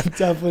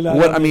 Definitely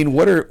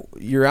not.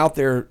 You're out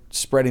there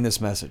spreading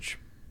this message.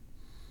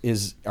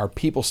 Are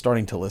people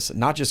starting to listen?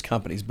 Not just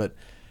companies, but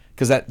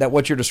because that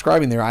what you're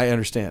describing there, I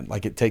understand.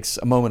 Like it takes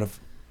a moment of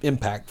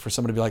impact for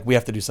somebody to be like, we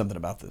have to do something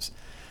about this.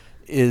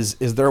 Is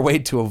there a way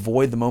to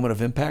avoid the moment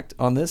of impact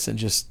on this and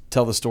just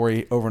tell the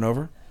story over and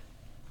over?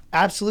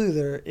 Absolutely,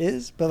 there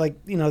is. But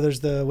there's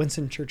the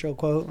Winston Churchill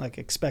quote, like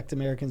expect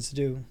Americans to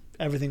do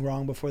everything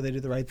wrong before they do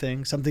the right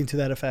thing, something to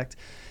that effect.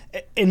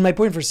 And my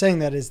point for saying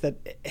that is that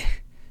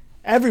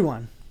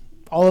everyone,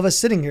 all of us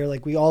sitting here,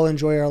 like we all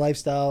enjoy our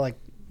lifestyle. Like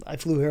I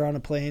flew here on a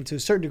plane. To a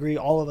certain degree,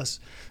 all of us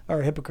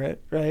are a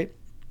hypocrite, right?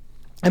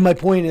 And my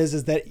point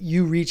is that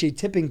you reach a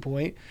tipping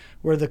point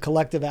where the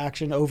collective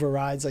action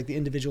overrides like the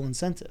individual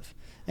incentive.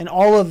 And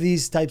all of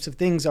these types of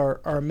things are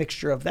a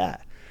mixture of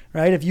that,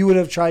 right? If you would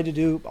have tried to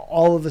do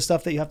all of the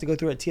stuff that you have to go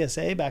through at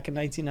TSA back in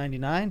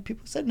 1999,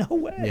 people said, no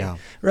way,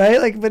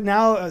 right? But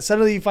now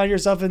suddenly you find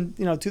yourself in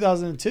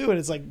 2002 and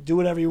it's like, do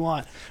whatever you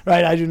want,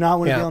 right? I do not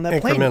want to be on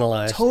that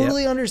plane.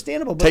 Totally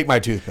understandable. But take my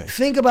toothpaste.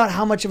 Think about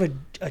how much of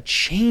a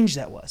change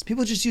that was.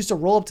 People just used to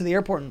roll up to the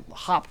airport and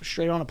hop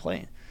straight on a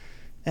plane.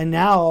 And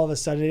now all of a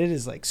sudden it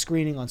is like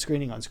screening on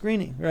screening on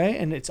screening, right?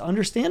 And it's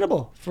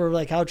understandable for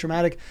like how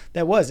traumatic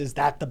that was. Is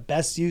that the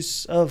best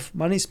use of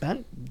money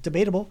spent?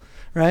 Debatable,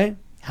 right?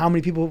 How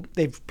many people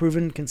they've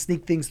proven can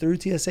sneak things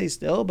through TSA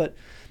still, but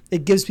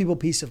it gives people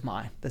peace of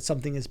mind that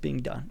something is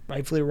being done,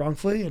 rightfully or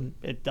wrongfully, and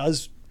it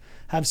does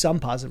have some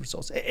positive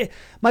results.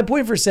 My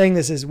point for saying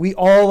this is we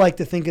all like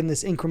to think in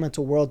this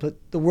incremental world, but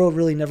the world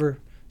really never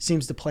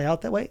seems to play out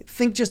that way.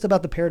 Think just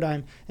about the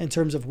paradigm in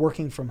terms of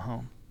working from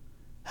home.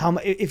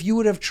 If you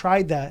would have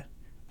tried that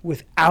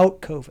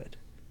without COVID,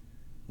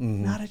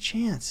 not a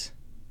chance,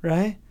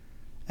 right?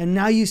 And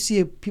now you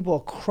see people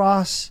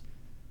across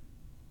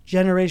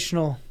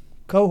generational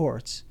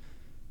cohorts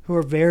who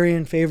are very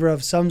in favor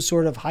of some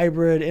sort of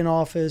hybrid,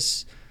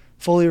 in-office,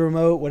 fully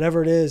remote,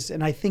 whatever it is.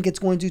 And I think it's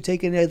going to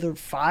take another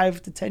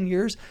 5 to 10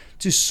 years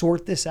to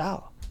sort this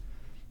out,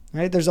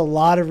 right? There's a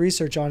lot of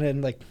research on it.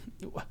 And like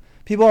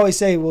people always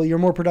say, well, you're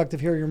more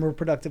productive here, you're more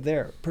productive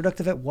there.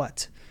 Productive at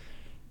what?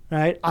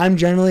 Right? I'm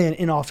generally an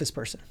in-office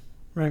person,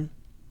 right?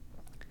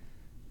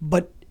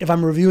 But if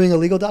I'm reviewing a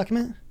legal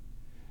document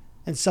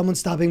and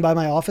someone's stopping by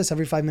my office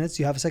every 5 minutes,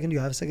 do you have a second? Do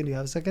you have a second? Do you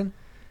have a second?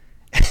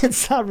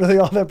 It's not really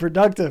all that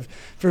productive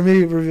for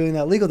me reviewing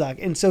that legal doc.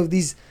 And so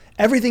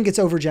everything gets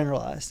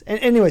overgeneralized. And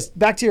anyways,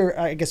 back to your,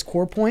 I guess,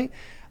 core point.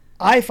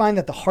 I find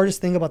that the hardest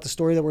thing about the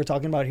story that we're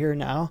talking about here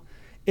now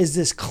is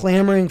this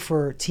clamoring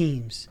for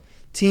teams,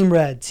 team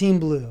red, team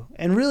blue.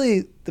 And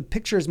really the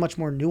picture is much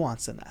more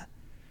nuanced than that.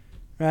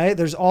 Right?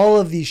 There's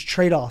all of these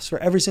trade-offs for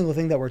every single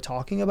thing that we're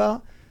talking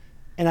about.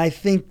 And I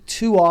think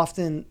too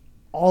often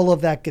all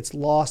of that gets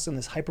lost in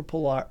this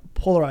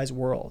hyper-polarized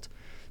world.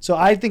 So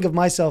I think of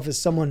myself as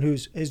someone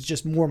is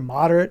just more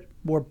moderate,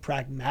 more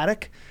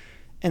pragmatic.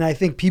 And I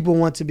think people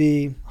want to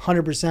be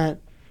 100%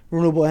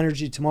 renewable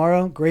energy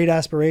tomorrow, great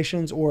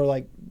aspirations, or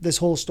like this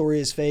whole story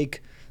is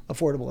fake,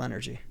 affordable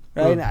energy.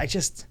 Right? And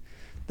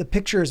the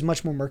picture is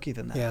much more murky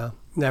than that. Yeah,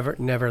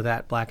 never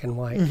that black and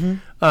white.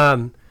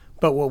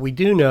 But what we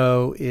do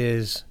know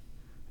is,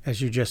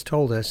 as you just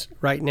told us,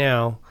 right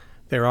now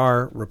there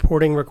are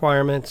reporting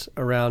requirements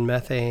around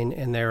methane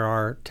and there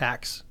are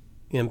tax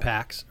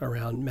impacts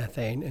around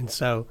methane. And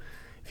so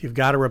if you've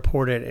got to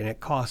report it and it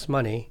costs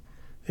money,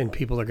 then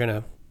people are going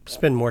to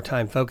spend more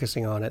time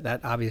focusing on it.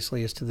 That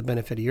obviously is to the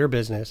benefit of your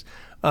business.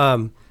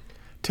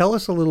 Tell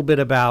us a little bit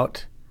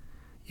about,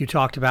 you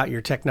talked about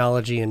your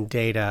technology and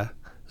data.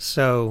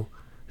 So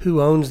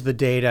who owns the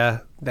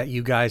data that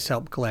you guys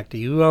help collect? Do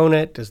you own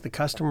it? Does the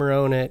customer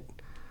own it?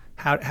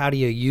 How do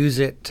you use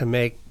it to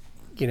make,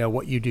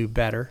 what you do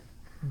better?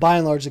 By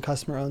and large, the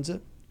customer owns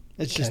it.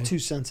 It's just too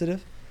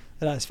sensitive.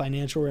 It has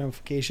financial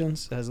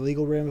ramifications. It has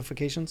legal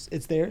ramifications.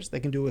 It's theirs. They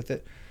can do with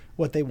it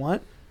what they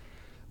want.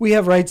 We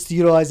have rights to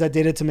utilize that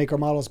data to make our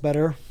models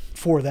better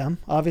for them,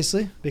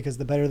 obviously, because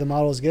the better the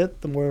models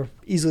get, the more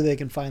easily they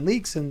can find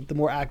leaks and the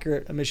more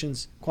accurate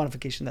emissions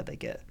quantification that they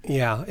get.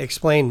 Yeah.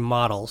 Explain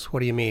models. What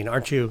do you mean?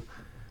 Aren't you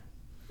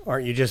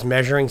just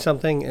measuring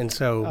something? And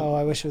so. Oh,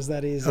 I wish it was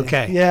that easy.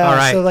 Okay. Yeah. All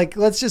right. So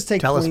let's just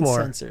take Tell us point more.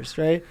 sensors,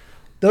 right?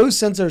 Those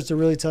sensors are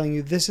really telling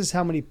you this is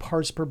how many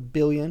parts per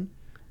billion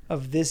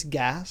of this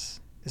gas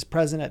is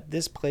present at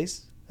this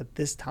place at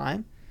this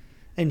time.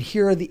 And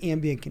here are the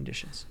ambient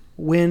conditions.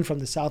 Wind from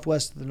the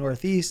southwest to the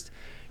northeast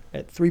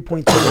at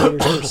 3.2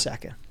 meters per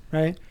second,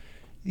 right?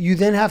 You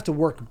then have to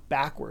work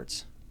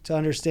backwards to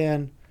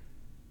understand,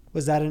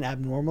 was that an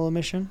abnormal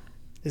emission?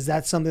 Is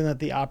that something that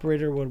the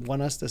operator would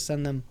want us to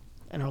send them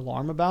an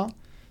alarm about?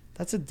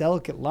 That's a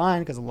delicate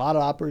line because a lot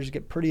of operators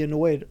get pretty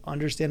annoyed,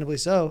 understandably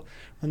so,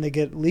 when they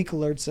get leak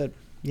alerts that,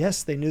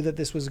 yes, they knew that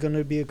this was going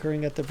to be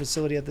occurring at their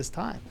facility at this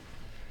time.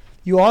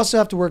 You also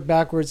have to work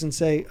backwards and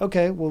say,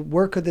 okay, well,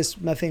 where could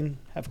this methane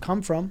have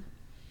come from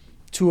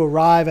to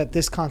arrive at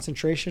this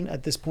concentration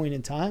at this point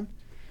in time?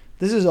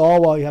 This is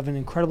all while you have an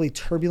incredibly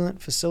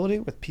turbulent facility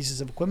with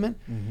pieces of equipment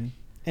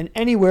and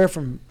anywhere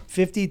from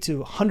 50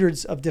 to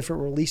hundreds of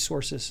different release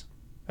sources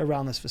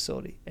around this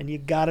facility. And you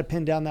got to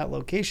pin down that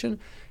location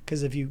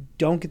because if you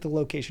don't get the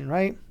location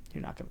right,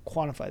 you're not going to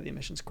quantify the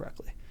emissions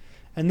correctly.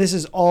 And this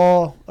is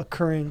all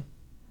occurring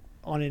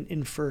on an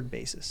inferred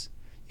basis.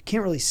 You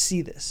can't really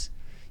see this.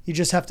 You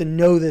just have to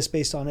know this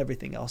based on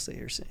everything else that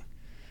you're seeing.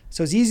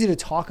 So it's easy to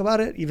talk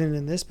about it, even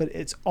in this, but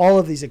it's all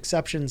of these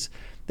exceptions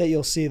that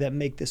you'll see that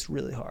make this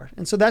really hard.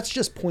 And so that's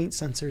just point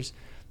sensors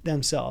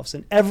themselves.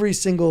 And every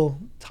single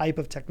type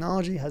of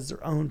technology has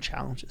their own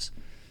challenges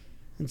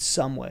in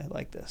some way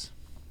like this.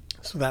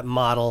 So that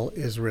model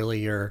is really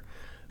your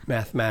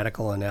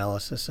mathematical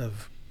analysis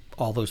of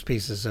all those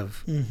pieces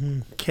of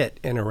kit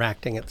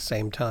interacting at the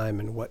same time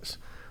and what's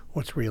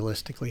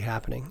realistically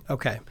happening.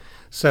 Okay.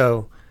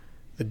 So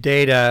the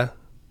data,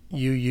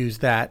 you use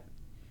that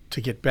to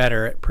get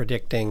better at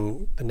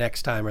predicting the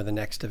next time or the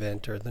next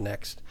event or the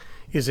next.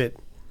 Is it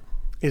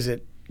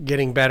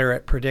getting better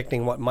at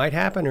predicting what might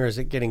happen, or is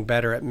it getting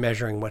better at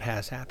measuring what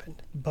has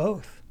happened?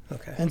 Both.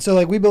 Okay. And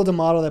so we build a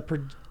model that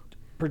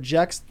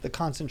projects the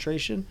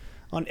concentration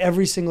on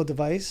every single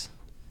device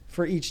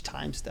for each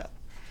time step.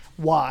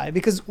 Why?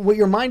 Because what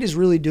your mind is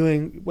really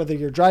doing, whether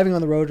you're driving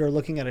on the road or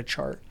looking at a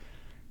chart,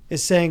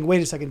 is saying,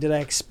 wait a second, did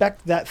I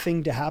expect that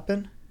thing to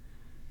happen?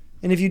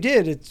 And if you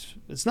did,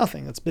 it's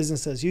nothing. It's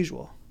business as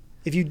usual.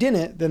 If you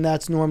didn't, then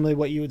that's normally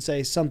what you would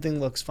say, something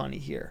looks funny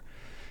here.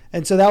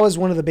 And so that was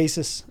one of the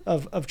basis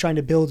of trying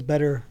to build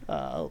better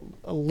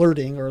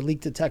alerting or leak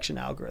detection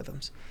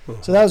algorithms.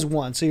 So that was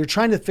one. So you're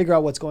trying to figure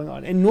out what's going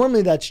on. And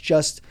normally that's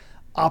just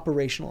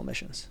operational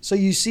emissions. So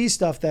you see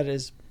stuff that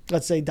is,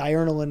 let's say,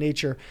 diurnal in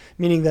nature,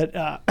 meaning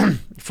that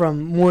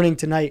from morning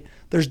to night,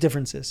 there's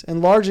differences.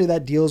 And largely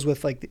that deals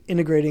with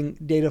integrating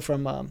data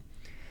from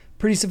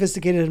pretty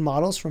sophisticated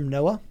models from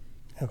NOAA.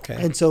 Okay.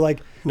 And so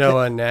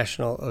NOAA,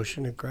 National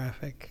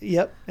Oceanographic.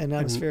 Yep, and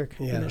Atmospheric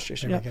Yeah,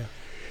 Administration. there we go.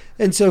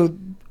 And so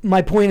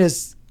my point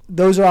is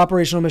those are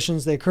operational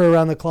emissions. They occur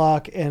around the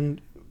clock,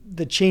 and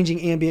the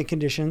changing ambient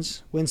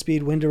conditions, wind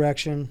speed, wind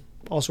direction,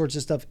 all sorts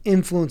of stuff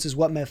influences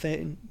what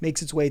methane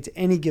makes its way to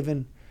any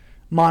given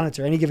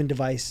monitor, any given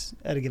device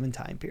at a given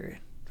time period,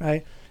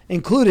 right?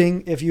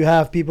 Including if you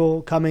have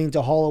people coming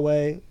to haul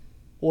away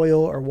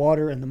oil or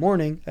water in the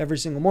morning, every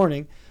single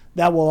morning,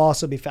 that will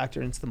also be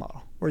factored into the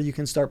model, where you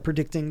can start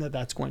predicting that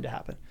that's going to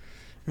happen,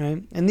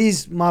 right? And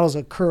these models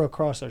occur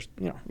across our,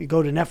 you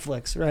go to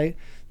Netflix, right?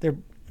 They're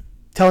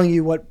telling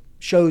you what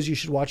shows you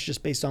should watch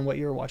just based on what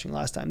you were watching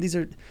last time. These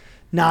are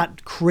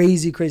not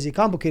crazy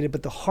complicated,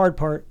 but the hard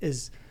part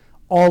is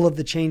all of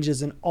the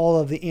changes and all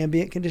of the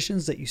ambient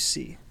conditions that you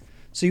see.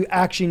 So you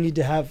actually need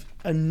to have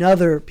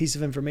another piece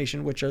of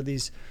information, which are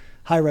these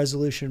high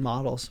resolution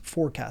models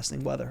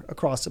forecasting weather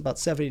across about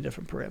 70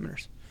 different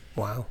parameters.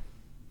 Wow.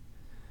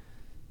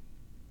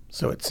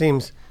 So it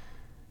seems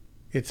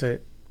you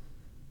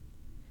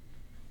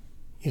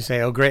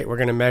say, oh great, we're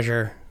going to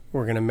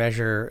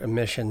measure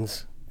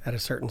emissions at a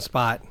certain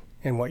spot,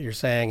 and what you're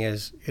saying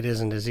is it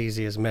isn't as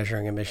easy as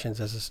measuring emissions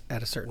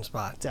at a certain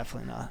spot.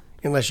 Definitely not.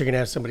 Unless you're going to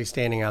have somebody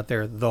standing out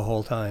there the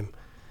whole time.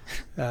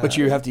 But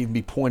you have to even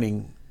be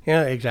pointing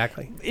Yeah,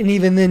 exactly. And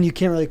even then, you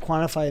can't really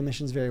quantify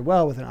emissions very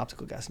well with an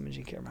optical gas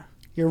imaging camera.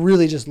 You're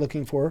really just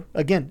looking for,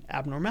 again,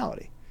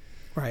 abnormality.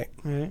 Right.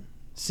 Right?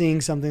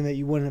 Seeing something that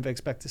you wouldn't have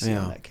expected to see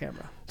on that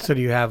camera. So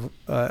do you have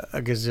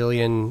a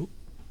gazillion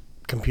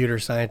computer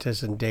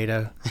scientists and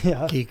data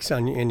geeks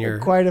in your...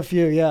 Quite a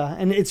few, yeah.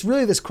 And it's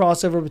really this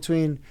crossover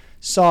between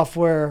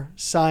software,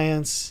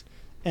 science,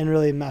 and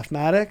really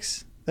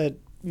mathematics that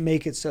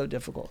make it so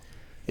difficult.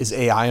 Is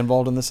AI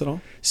involved in this at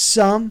all?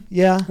 Some,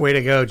 yeah. Way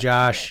to go,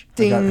 Josh.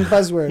 Ding,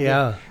 buzzword.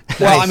 Yeah.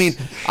 Well, Nice. I mean,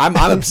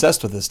 I'm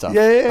obsessed with this stuff.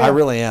 Yeah. I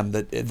really am.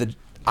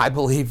 I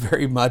believe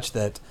very much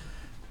that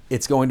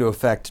it's going to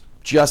affect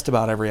just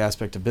about every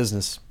aspect of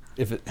business.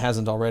 If it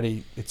hasn't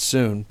already, it's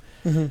soon.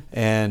 Mm-hmm.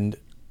 And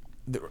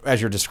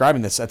as you're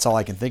describing this, that's all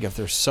I can think of.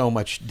 There's so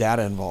much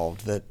data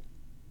involved that,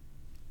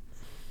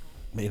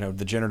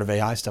 the generative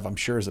AI stuff, I'm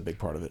sure, is a big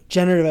part of it.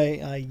 Generative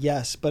AI,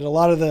 yes, but a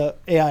lot of the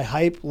AI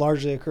hype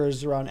largely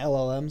occurs around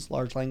LLMs,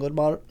 large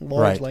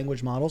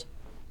language models.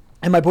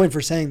 And my point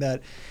for saying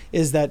that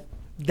is that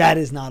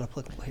is not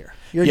applicable here.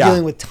 You're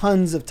dealing with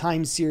tons of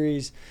time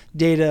series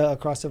data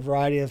across a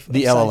variety of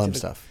the LLM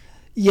stuff.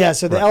 Yeah,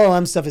 so the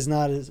LLM stuff is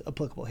not as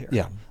applicable here.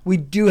 Yeah. We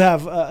do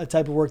have a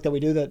type of work that we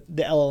do that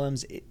the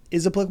LLMs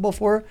is applicable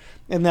for,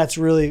 and that's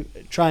really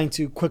trying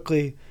to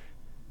quickly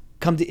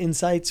come to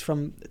insights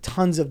from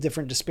tons of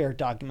different disparate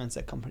documents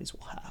that companies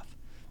will have.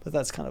 But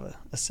that's kind of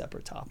a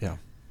separate topic. Yeah.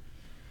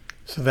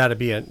 So that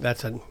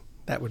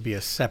would be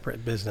a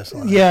separate business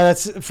line. Yeah,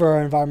 that's for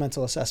our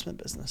environmental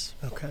assessment business.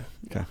 Okay.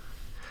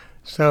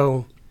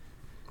 So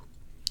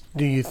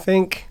do you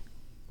think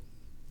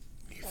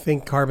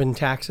carbon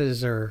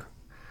taxes are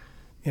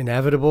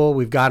inevitable?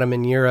 We've got them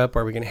in Europe.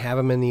 Are we going to have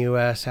them in the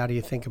U.S.? How do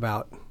you think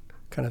about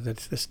kind of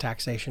this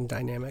taxation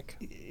dynamic?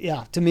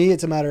 Yeah, to me,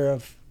 it's a matter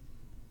of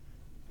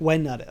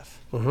when, not if.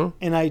 Mm-hmm.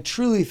 And I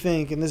truly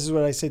think, and this is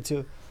what I say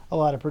to a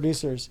lot of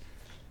producers,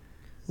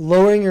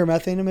 lowering your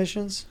methane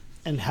emissions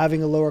and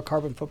having a lower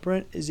carbon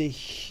footprint is a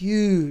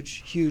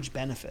huge, huge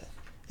benefit.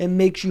 It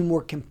makes you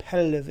more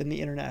competitive in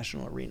the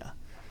international arena.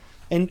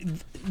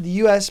 And the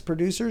U.S.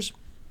 producers,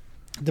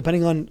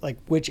 depending on like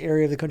which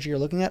area of the country you're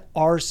looking at,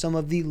 are some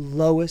of the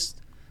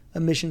lowest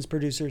emissions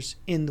producers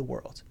in the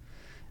world.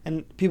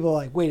 And people are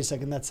like, wait a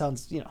second, that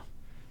sounds,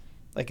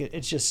 like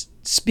it's just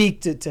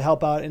speak to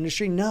help out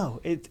industry. No,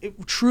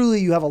 it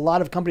truly, you have a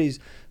lot of companies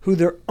who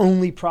their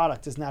only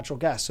product is natural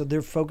gas. So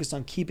they're focused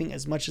on keeping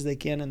as much as they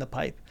can in the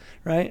pipe,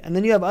 right? And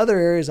then you have other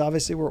areas,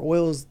 obviously, where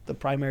oil is the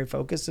primary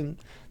focus and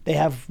they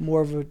have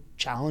more of a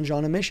challenge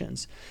on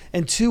emissions.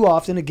 And too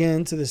often,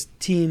 again, to this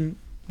team,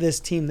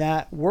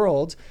 that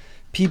world,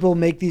 people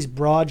make these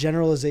broad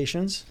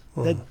generalizations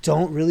that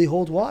don't really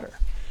hold water.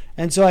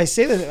 And so I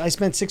say that I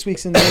spent 6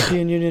 weeks in the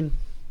European Union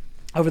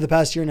over the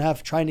past year and a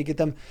half trying to get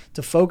them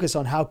to focus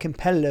on how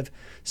competitive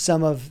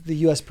some of the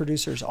U.S.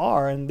 producers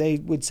are. And they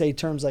would say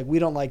terms like, we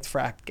don't like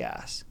fracked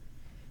gas.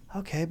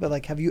 Okay, but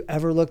like, have you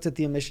ever looked at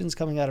the emissions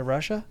coming out of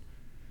Russia?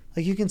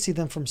 Like, you can see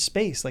them from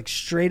space, like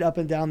straight up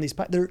and down these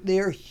pipes. They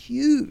are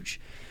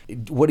huge.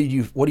 What do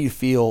you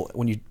feel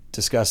when you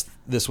discuss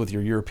this with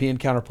your European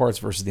counterparts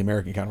versus the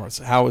American counterparts?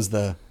 How is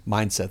the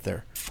mindset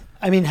there?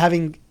 I mean,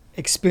 having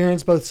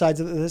experienced both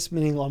sides of this,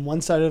 meaning on one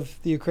side of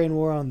the Ukraine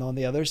war, on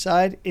the other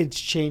side, it's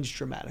changed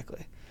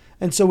dramatically.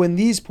 And so when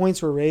these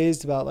points were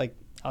raised about like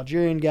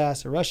Algerian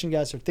gas or Russian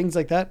gas or things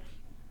like that,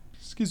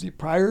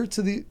 prior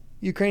to the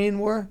Ukrainian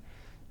war,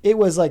 it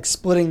was like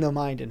splitting the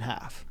mind in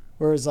half.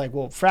 Where it's like,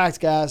 well, fracked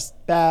gas,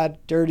 bad,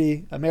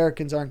 dirty,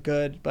 Americans aren't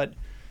good, but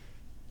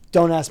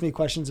don't ask me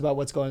questions about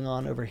what's going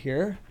on over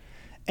here.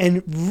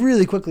 And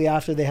really quickly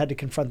after, they had to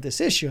confront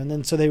this issue. And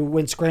then so they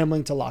went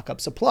scrambling to lock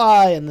up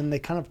supply. And then they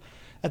kind of,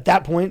 at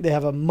that point, they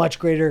have a much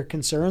greater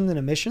concern than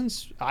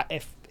emissions.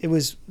 If it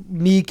was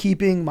me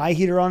keeping my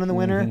heater on in the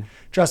winter,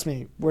 trust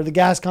me, where the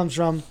gas comes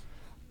from,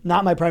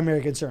 not my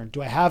primary concern.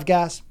 Do I have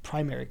gas?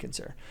 Primary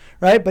concern,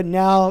 right? But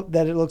now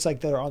that it looks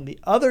like they're on the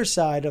other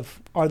side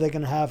of, are they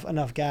going to have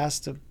enough gas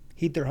to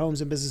heat their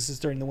homes and businesses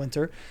during the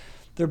winter?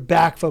 They're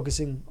back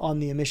focusing on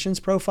the emissions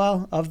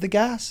profile of the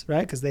gas,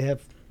 right? Because they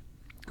have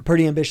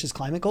pretty ambitious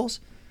climate goals.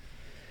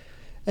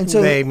 And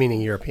so they,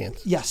 meaning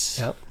Europeans. Yes,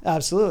 Yep.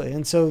 Absolutely.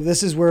 And so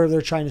this is where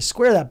they're trying to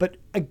square that. But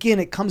again,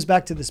 it comes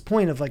back to this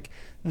point of like,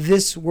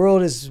 this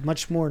world is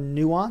much more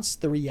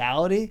nuanced, the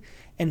reality,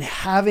 and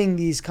having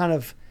these kind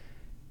of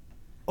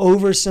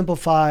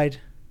oversimplified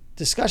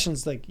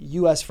discussions like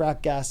U.S.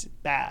 frack gas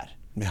bad.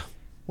 Yeah.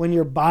 When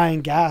you're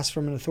buying gas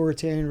from an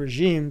authoritarian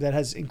regime that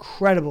has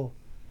incredible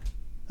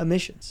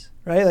emissions,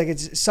 right? Like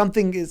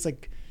it's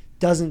like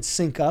doesn't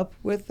sync up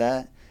with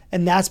that.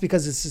 And that's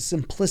because it's a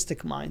simplistic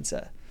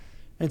mindset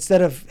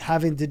instead of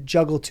having to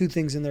juggle two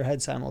things in their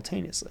head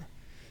simultaneously.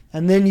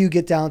 And then you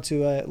get down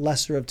to a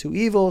lesser of two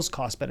evils,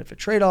 cost-benefit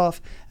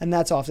trade-off, and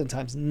that's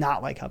oftentimes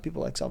not like how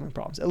people like solving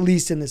problems, at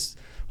least in this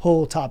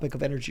whole topic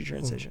of energy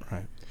transition.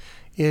 Right.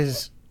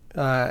 Is,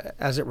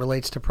 as it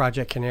relates to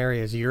Project Canary,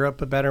 is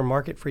Europe a better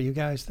market for you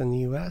guys than the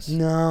U.S.?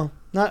 No,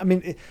 not. I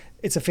mean,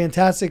 it's a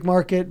fantastic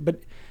market,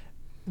 but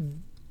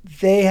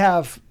they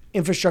have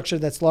infrastructure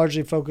that's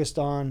largely focused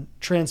on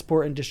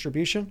transport and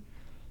distribution,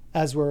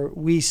 as where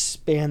we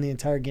span the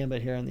entire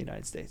gambit here in the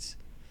United States.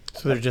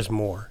 So there's just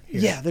more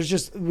here. Yeah,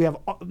 we have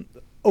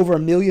over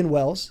 1 million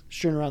wells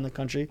strewn around the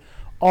country.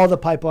 All the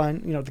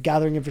pipeline, the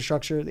gathering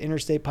infrastructure, the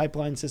interstate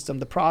pipeline system,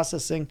 the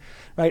processing,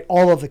 right?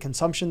 All of the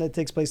consumption that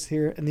takes place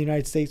here in the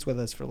United States,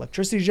 whether it's for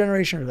electricity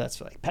generation or that's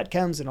for like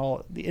petchems and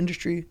all the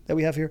industry that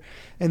we have here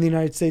in the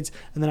United States.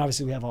 And then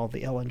obviously we have all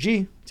the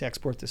LNG to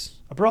export this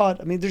abroad.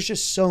 I mean, there's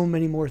just so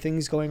many more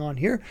things going on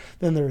here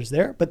than there is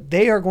there. But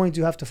they are going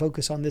to have to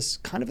focus on this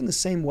kind of in the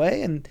same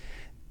way. And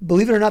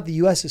believe it or not, the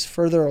U.S. is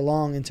further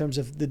along in terms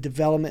of the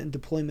development and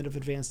deployment of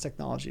advanced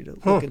technology to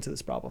look into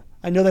this problem.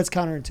 I know that's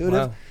counterintuitive.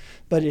 Wow.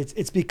 But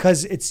it's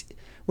because it's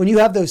when you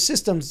have those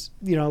systems,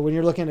 when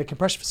you're looking at a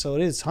compression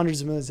facility, it's hundreds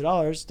of millions of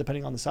dollars,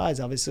 depending on the size,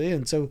 obviously.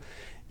 And so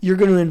you're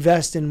going to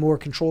invest in more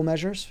control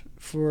measures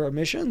for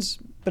emissions,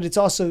 but it's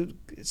also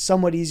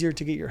somewhat easier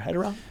to get your head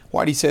around.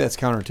 Why do you say that's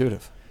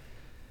counterintuitive?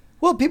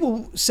 Well,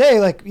 people say,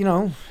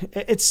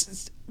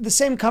 it's the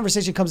same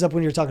conversation comes up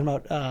when you're talking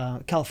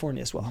about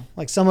California as well.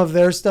 Like some of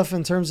their stuff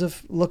in terms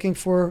of looking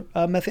for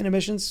methane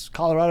emissions,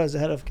 Colorado is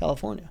ahead of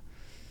California.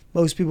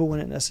 Most people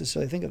wouldn't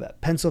necessarily think of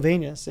that.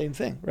 Pennsylvania, same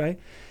thing, right?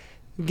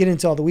 We get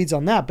into all the weeds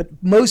on that. But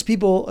most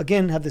people,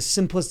 again, have this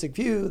simplistic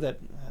view that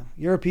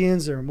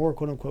Europeans are more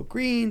quote-unquote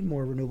green,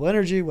 more renewable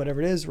energy,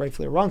 whatever it is,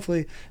 rightfully or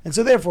wrongfully. And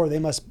so therefore, they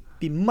must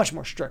be much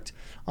more strict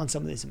on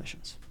some of these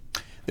emissions.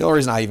 The only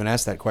reason I even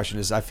asked that question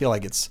is I feel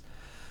like it's,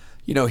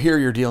 here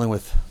you're dealing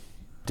with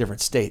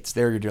different states.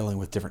 There you're dealing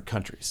with different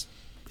countries.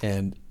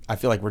 And I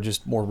feel like we're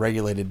just more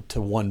regulated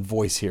to one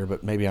voice here,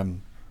 but maybe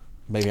I'm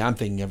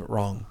thinking of it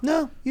wrong.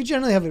 No, you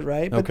generally have it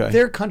right. But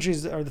their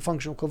countries are the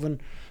functional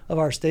equivalent of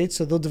our states.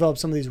 So they'll develop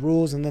some of these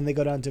rules and then they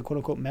go down to quote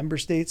unquote member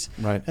states.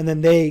 Right. And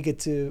then they get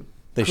to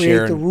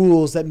create the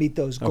rules that meet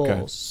those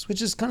goals,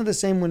 which is kind of the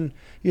same when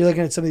you're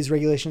looking at some of these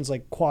regulations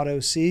like Quad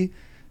OC.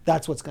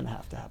 That's what's going to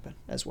have to happen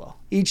as well.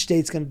 Each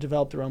state's going to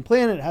develop their own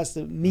plan. It has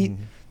to meet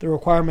the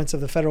requirements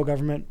of the federal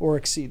government or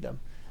exceed them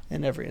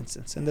in every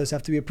instance. And those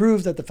have to be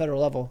approved at the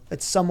federal level.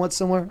 It's somewhat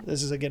similar.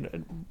 This is, again, a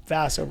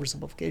vast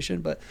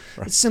oversimplification, but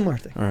it's a similar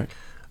thing. All right.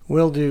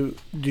 Will, do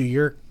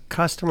your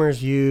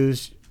customers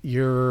use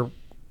your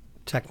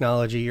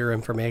technology, your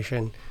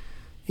information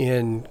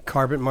in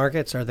carbon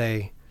markets? Are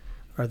they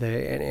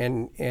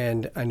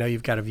and I know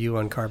you've got a view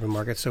on carbon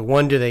markets. So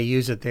one, do they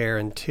use it there?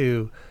 And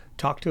two,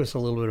 talk to us a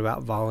little bit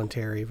about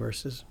voluntary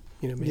versus,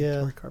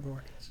 mandatory carbon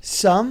markets.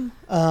 Some,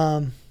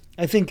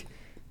 I think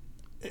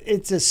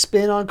it's a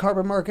spin on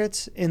carbon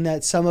markets in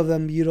that some of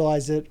them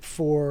utilize it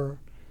for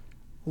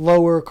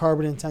lower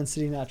carbon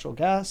intensity natural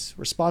gas,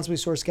 responsibly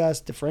sourced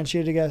gas,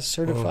 differentiated gas,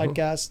 certified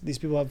gas. These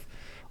people have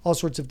all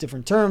sorts of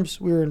different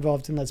terms. We were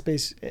involved in that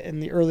space in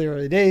the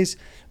early days.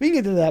 We can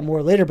get to that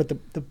more later, but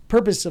the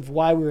purpose of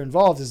why we were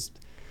involved is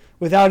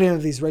without any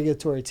of these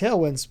regulatory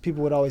tailwinds,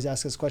 people would always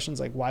ask us questions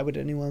like, why would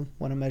anyone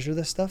want to measure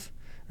this stuff?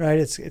 Right?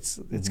 It's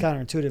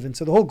counterintuitive. And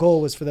so the whole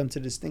goal was for them to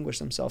distinguish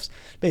themselves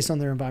based on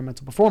their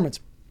environmental performance.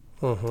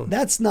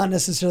 That's not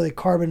necessarily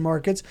carbon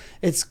markets.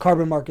 It's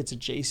carbon markets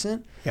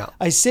adjacent. Yeah.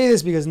 I say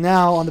this because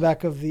now on the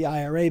back of the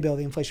IRA bill,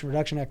 the Inflation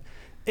Reduction Act,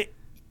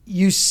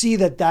 you see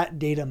that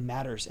data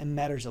matters and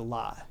matters a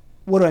lot.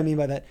 What do I mean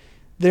by that?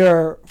 There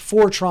are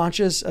 4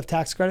 tranches of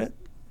tax credit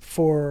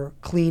for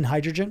clean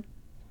hydrogen,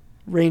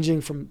 ranging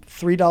from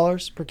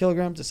 $3 per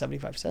kilogram to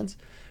 75 cents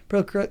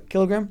per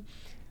kilogram.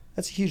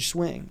 That's a huge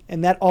swing.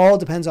 And that all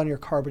depends on your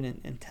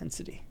carbon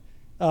intensity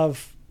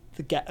of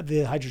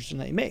the hydrogen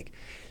that you make.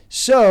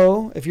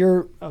 So if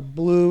you're a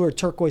blue or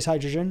turquoise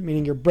hydrogen,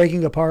 meaning you're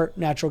breaking apart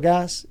natural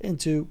gas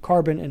into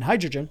carbon and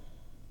hydrogen,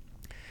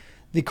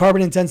 the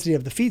carbon intensity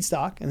of the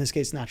feedstock, in this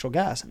case natural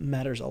gas,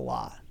 matters a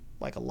lot,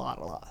 like a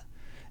lot.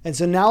 And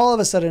so now all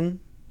of a sudden,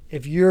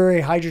 if you're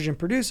a hydrogen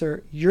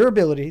producer, your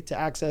ability to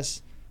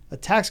access a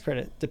tax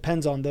credit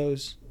depends on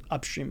those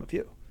upstream of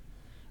you,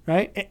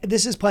 right?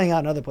 This is playing out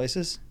in other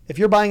places. If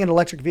you're buying an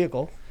electric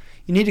vehicle,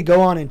 you need to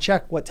go on and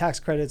check what tax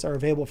credits are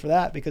available for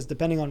that, because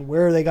depending on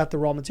where they got the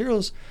raw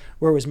materials,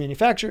 where it was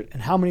manufactured,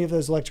 and how many of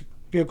those electric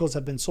vehicles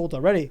have been sold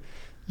already,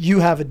 you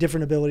have a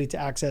different ability to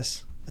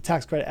access a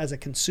tax credit as a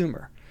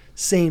consumer.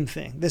 Same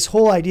thing. This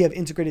whole idea of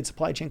integrated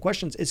supply chain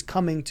questions is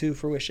coming to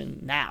fruition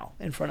now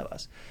in front of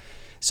us.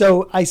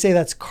 So I say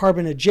that's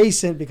carbon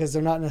adjacent because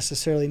they're not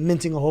necessarily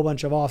minting a whole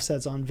bunch of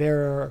offsets on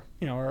Vera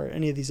or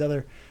any of these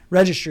other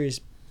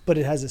registries, but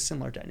it has a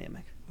similar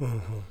dynamic.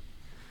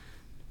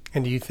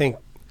 And do you think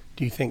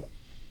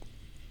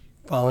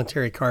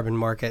voluntary carbon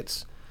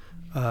markets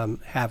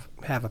have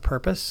a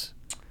purpose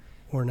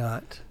or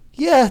not?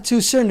 Yeah, to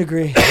a certain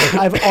degree.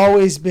 I've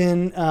always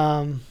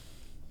been.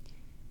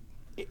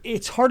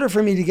 It's harder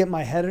for me to get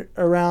my head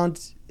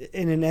around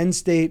in an end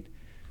state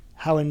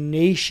how a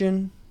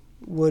nation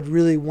would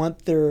really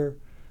want their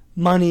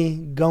money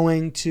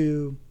going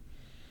to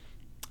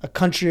a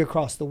country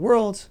across the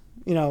world,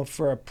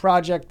 for a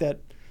project that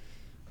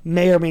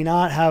may or may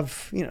not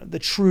have, the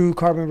true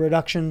carbon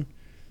reduction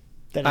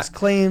that is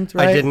claimed,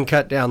 right? I didn't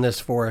cut down this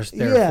forest,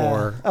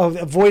 therefore. Yeah. Oh,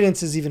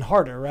 avoidance is even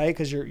harder, right?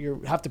 Because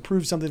you have to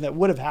prove something that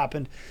would have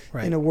happened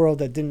in a world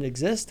that didn't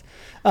exist.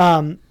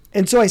 And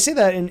so I say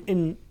that,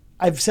 and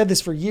I've said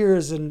this for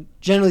years, and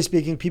generally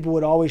speaking, people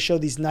would always show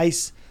these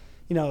nice,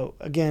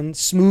 again,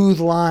 smooth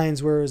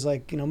lines where it was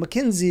like,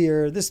 McKinsey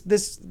or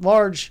this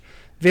large,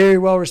 very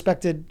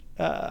well-respected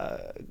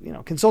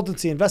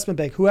consultancy, investment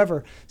bank,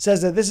 whoever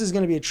says that this is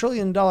going to be $1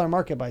 trillion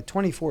market by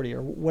 2040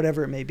 or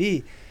whatever it may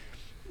be.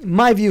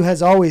 My view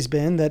has always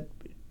been that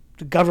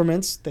the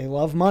governments, they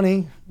love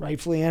money,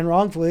 rightfully and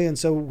wrongfully. And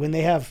so when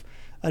they have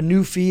a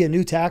new fee, a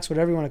new tax,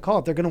 whatever you want to call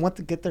it, they're going to want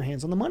to get their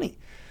hands on the money.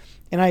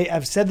 And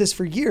I've said this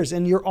for years.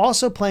 And you're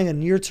also playing a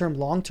near-term,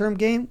 long-term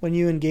game when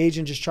you engage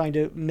in just trying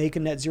to make a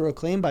net zero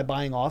claim by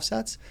buying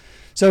offsets.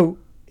 So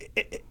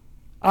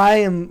I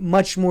am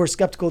much more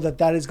skeptical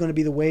that is going to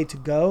be the way to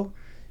go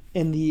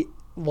in the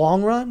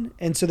long run.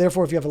 And so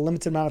therefore, if you have a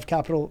limited amount of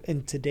capital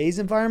in today's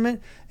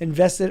environment,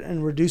 invest it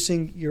in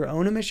reducing your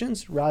own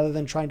emissions rather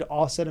than trying to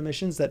offset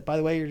emissions that, by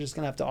the way, you're just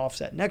going to have to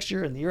offset next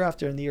year and the year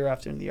after and the year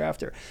after and the year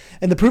after.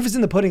 And the proof is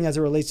in the pudding as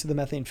it relates to the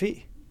methane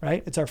fee,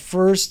 right? It's our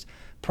first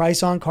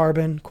price on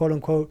carbon, quote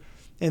unquote,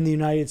 in the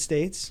United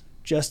States,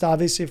 just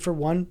obviously for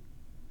one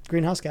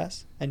greenhouse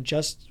gas and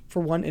just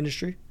for one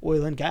industry,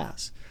 oil and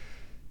gas.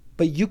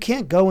 But you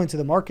can't go into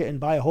the market and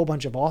buy a whole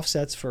bunch of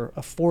offsets for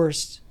a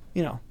forest,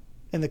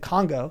 in the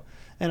Congo,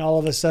 and all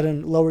of a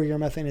sudden lower your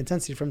methane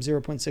intensity from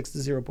 0.6 to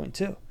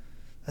 0.2.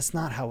 That's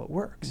not how it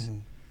works. Mm-hmm.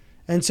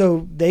 And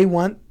so they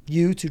want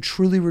you to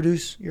truly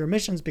reduce your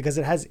emissions because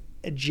it has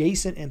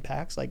adjacent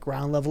impacts like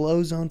ground level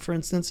ozone, for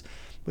instance,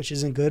 which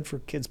isn't good for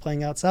kids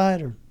playing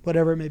outside or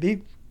whatever it may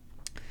be.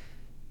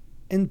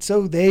 And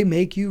so they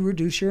make you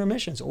reduce your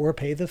emissions or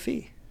pay the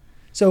fee.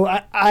 So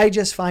I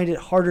just find it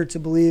harder to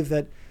believe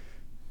that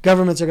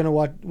governments are going to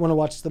want to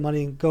watch the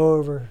money go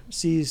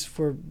overseas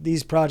for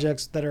these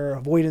projects that are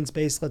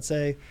avoidance-based, let's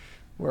say,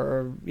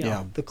 where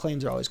the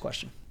claims are always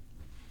questioned.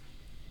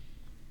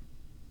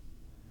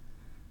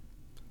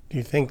 Do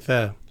you think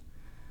this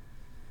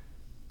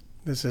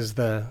is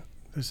the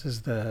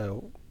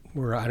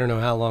I don't know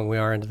how long we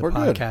are into the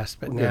podcast,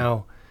 but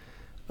now,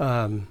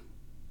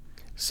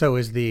 so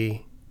is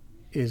the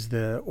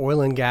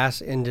oil and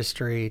gas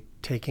industry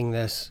taking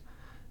this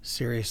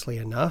seriously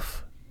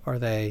enough? Are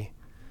they?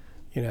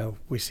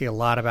 We see a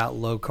lot about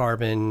low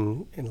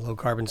carbon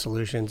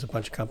solutions. A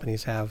bunch of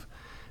companies have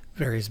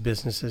various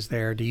businesses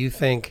there. Do you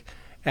think,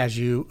 as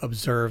you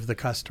observe the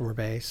customer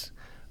base,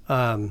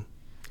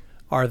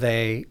 are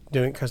they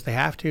doing it because they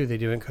have to? Are they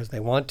doing it because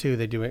they want to? Are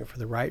they doing it for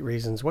the right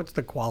reasons? What's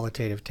the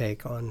qualitative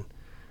take on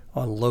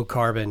low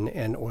carbon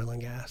and oil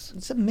and gas?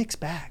 It's a mixed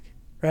bag,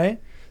 right?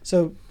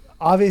 So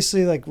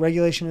obviously, like,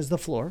 regulation is the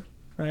floor,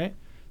 right?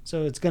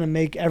 So it's going to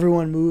make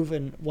everyone move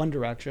in one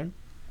direction.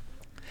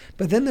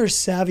 But then there's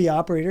savvy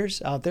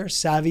operators out there,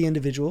 savvy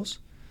individuals.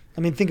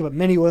 I mean, think about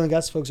many oil and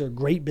gas folks are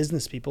great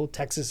business people.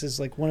 Texas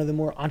is like one of the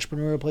more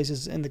entrepreneurial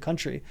places in the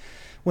country.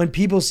 When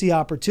people see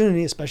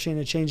opportunity, especially in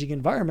a changing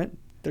environment,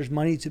 there's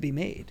money to be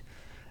made.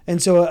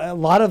 And so a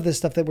lot of the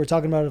stuff that we're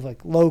talking about of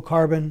like low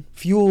carbon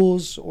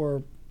fuels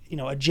or,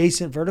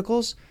 adjacent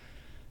verticals,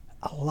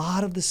 a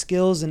lot of the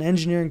skills and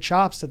engineering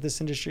chops that this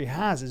industry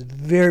has is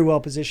very well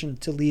positioned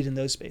to lead in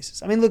those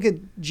spaces. I mean, look at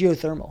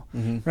geothermal,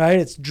 right?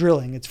 It's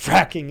drilling, it's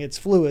fracking, it's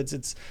fluids,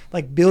 it's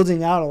like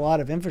building out a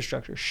lot of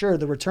infrastructure. Sure,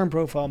 the return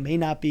profile may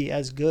not be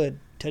as good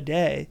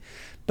today,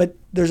 but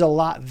there's a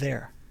lot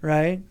there,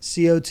 right?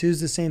 CO2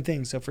 is the same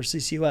thing. So for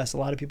CCUS, a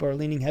lot of people are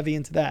leaning heavy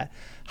into that.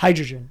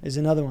 Hydrogen is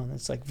another one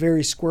that's like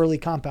very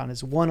squirrely compound.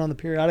 It's one on the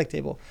periodic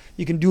table.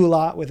 You can do a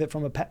lot with it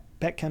from a pet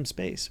chem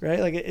space, right?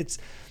 Like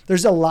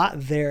there's a lot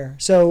there.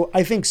 So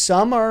I think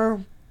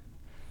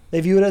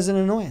they view it as an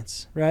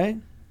annoyance, right?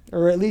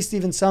 Or at least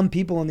even some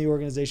people in the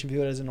organization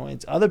view it as an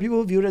annoyance. Other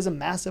people view it as a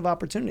massive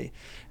opportunity.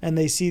 And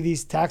they see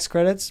these tax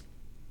credits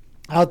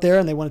out there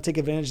and they want to take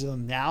advantage of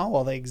them now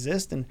while they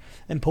exist and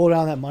pull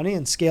down that money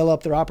and scale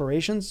up their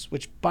operations,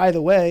 which, by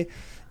the way,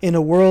 in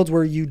a world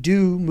where you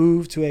do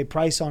move to a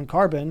price on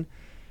carbon,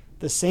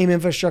 the same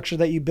infrastructure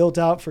that you built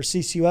out for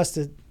CCUS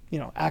to,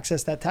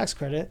 access that tax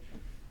credit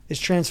is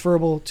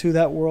transferable to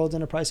that world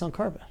in a price on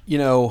carbon. We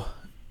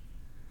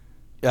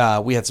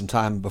had some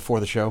time before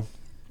the show,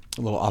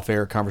 a little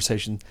off-air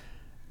conversation.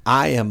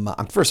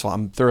 First of all,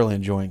 I'm thoroughly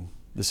enjoying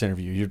this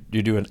interview.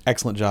 You do an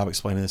excellent job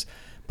explaining this.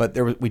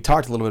 But we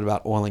talked a little bit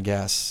about oil and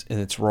gas and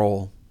its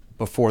role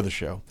before the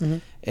show. Mm-hmm.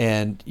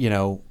 And,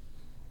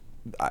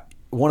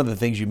 one of the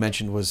things you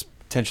mentioned was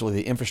potentially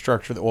the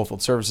infrastructure, the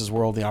oilfield services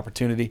world, the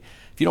opportunity.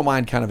 If you don't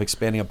mind kind of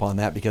expanding upon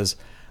that, because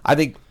I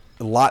think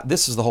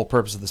this is the whole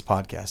purpose of this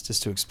podcast, is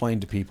to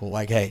explain to people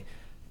like, hey,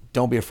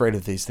 don't be afraid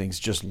of these things,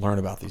 just learn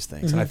about these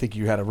things. Mm-hmm. And I think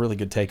you had a really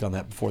good take on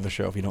that before the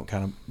show, if you don't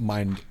kind of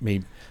mind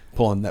me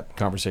pulling that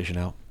conversation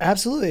out.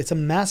 Absolutely. It's a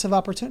massive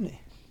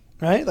opportunity,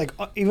 right? Like,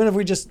 even if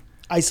we just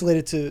isolate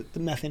it to the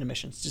methane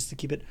emissions, just to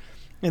keep it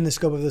in the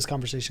scope of this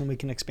conversation, we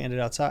can expand it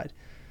outside.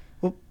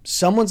 Well,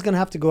 someone's going to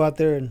have to go out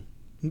there and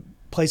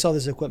place all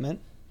this equipment,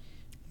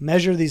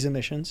 measure these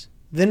emissions,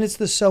 Then it's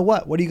the so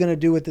what? What are you going to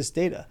do with this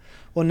data?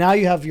 Well, now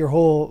you have your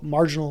whole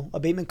marginal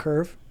abatement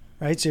curve,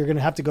 right? So you're going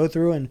to have to go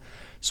through and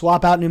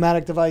swap out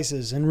pneumatic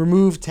devices and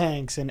remove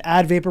tanks and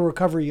add vapor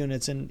recovery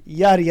units and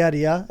yada, yada,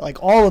 yada.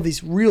 Like all of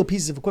these real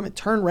pieces of equipment,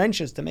 turn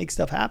wrenches to make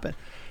stuff happen.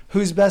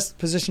 Who's best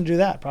positioned to do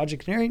that?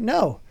 Project Canary?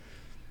 No.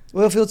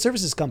 Oilfield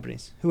services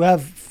companies who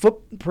have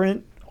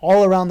footprint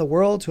all around the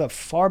world, who have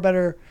far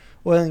better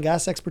oil and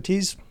gas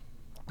expertise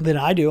than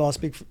I do. I'll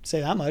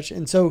say that much.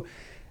 And so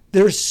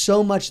there's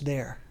so much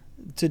there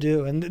to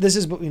do. And this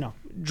is,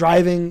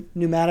 driving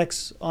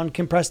pneumatics on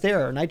compressed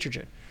air or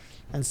nitrogen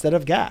instead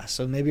of gas.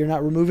 So maybe you're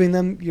not removing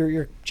them,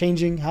 you're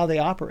changing how they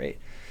operate.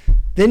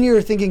 Then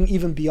you're thinking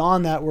even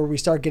beyond that, where we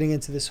start getting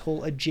into this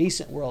whole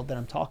adjacent world that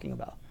I'm talking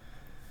about,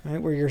 right?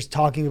 Where you're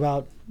talking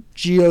about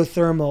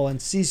geothermal and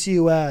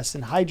CCUS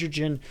and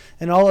hydrogen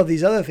and all of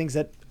these other things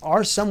that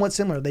are somewhat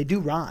similar. They do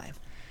rhyme.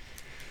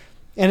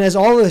 And as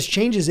all of this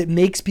changes, it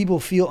makes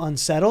people feel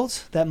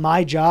unsettled that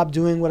my job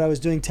doing what I was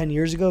doing 10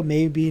 years ago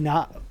may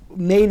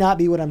not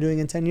be what I'm doing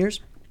in 10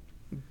 years,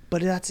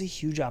 but that's a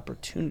huge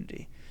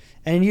opportunity.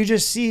 And you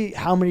just see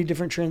how many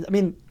different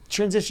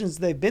transitions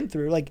they've been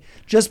through. Like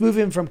just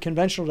moving from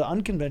conventional to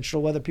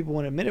unconventional, whether people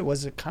want to admit it,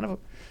 was a kind of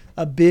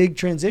a big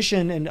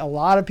transition. And a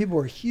lot of people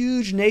were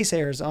huge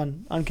naysayers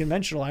on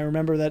unconventional. I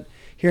remember that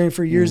hearing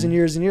for years and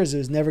years and years, it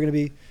was never going to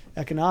be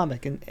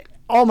economic. And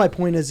all my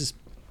point is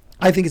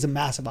I think it's a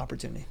massive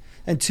opportunity.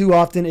 And too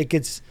often it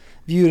gets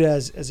viewed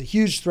as a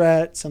huge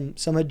threat, some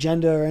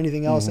agenda or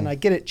anything else. And I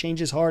get it. Change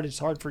is hard. It's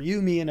hard for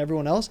you, me, and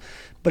everyone else,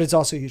 but it's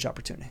also a huge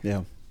opportunity.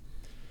 Yeah.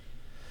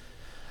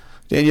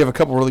 Dan, you have a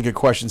couple really good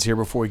questions here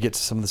before we get to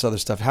some of this other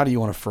stuff. How do you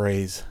want to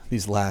phrase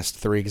these last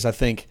three? Because I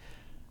think,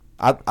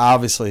 I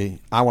want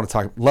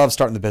to love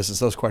starting the business,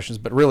 those questions,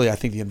 but really I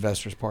think the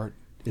investors part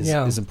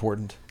is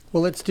important.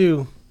 Well, let's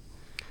do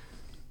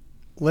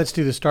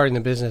the starting the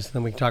business, and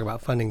then we can talk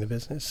about funding the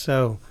business.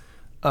 So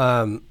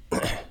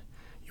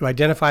you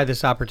identify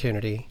this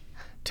opportunity.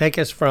 Take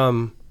us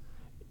from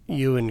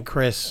you and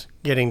Chris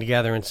getting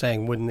together and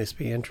saying, wouldn't this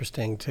be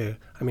interesting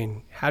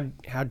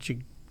how'd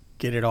you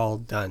get it all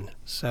done?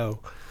 So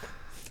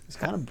it's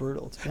kind of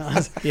brutal, to be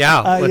honest.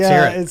 Let's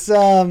hear it. It's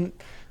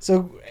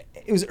so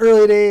it was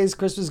early days.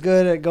 Chris was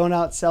good at going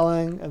out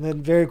selling, and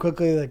then very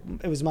quickly,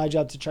 it was my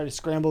job to try to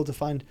scramble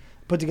to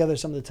put together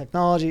some of the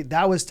technology.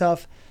 That was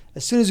tough.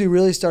 As soon as we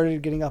really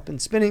started getting up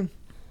and spinning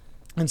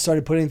and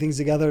started putting things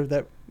together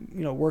that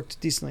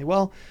worked decently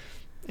well,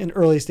 in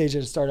early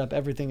stages of startup,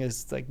 everything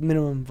is like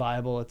minimum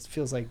viable. It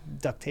feels like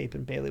duct tape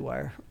and bailey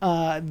wire.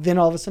 Then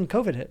all of a sudden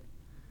COVID hit.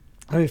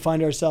 And we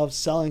find ourselves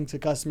selling to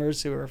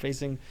customers who are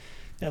facing,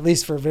 at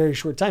least for a very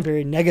short time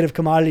period, negative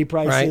commodity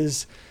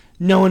prices. Right.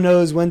 No one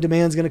knows when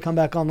demand's going to come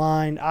back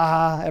online.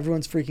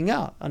 Everyone's freaking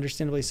out,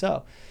 understandably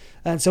so.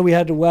 And so we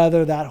had to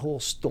weather that whole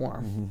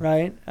storm,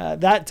 right?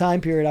 That time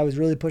period, I was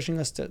really pushing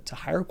us to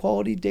higher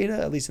quality data,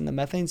 at least in the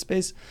methane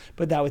space,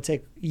 but that would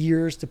take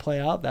years to play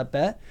out, that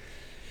bet.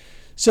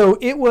 So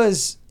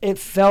it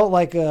felt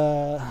like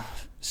a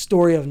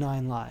story of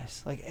 9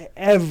 lives. Like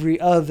every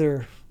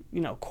other,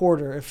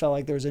 quarter, it felt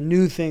like there was a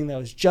new thing that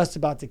was just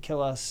about to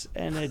kill us.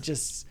 And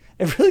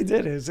it really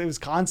did. It was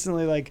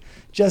constantly like,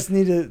 just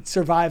need to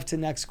survive to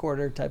next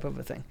quarter type of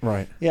a thing.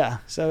 Right. Yeah.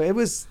 So it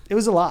was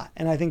a lot.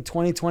 And I think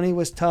 2020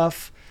 was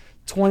tough.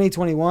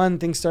 2021,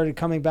 things started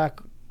coming back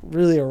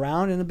really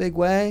around in a big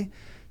way.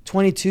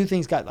 22,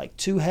 things got like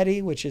too heady,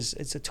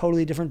 it's a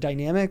totally different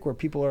dynamic where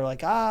people are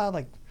like,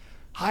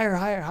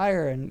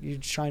 higher. And you're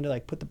trying to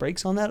like put the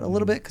brakes on that a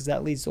little bit, because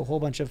that leads to a whole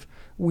bunch of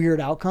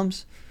weird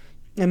outcomes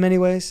in many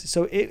ways.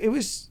 So it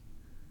was,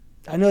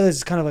 I know this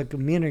is kind of like a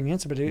meandering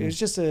answer, but it was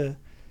just it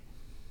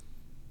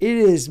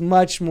is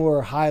much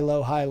more high,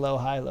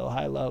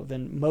 low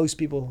than most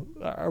people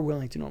are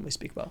willing to normally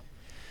speak about.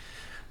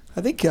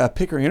 I think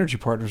Pickering Energy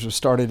Partners was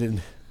started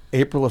in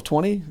April of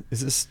 20.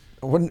 Is this,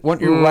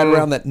 weren't you right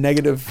around that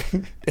negative?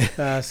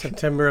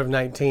 September of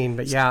 19,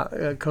 but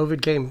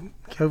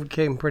COVID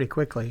came pretty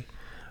quickly.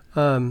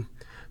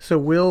 So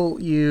will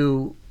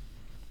you,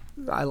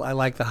 I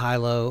like the high,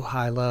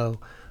 low.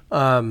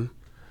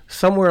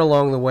 Somewhere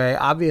along the way,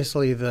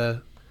 obviously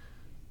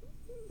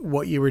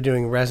what you were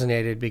doing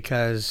resonated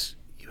because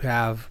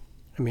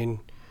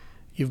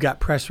you've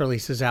got press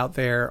releases out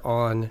there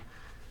on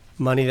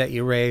money that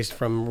you raised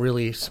from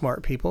really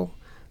smart people.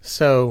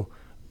 So,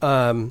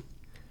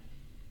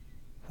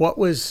 what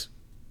was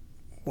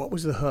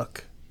the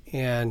hook,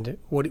 and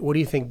what do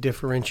you think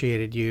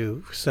differentiated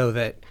you so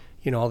that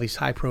all these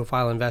high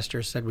profile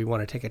investors said we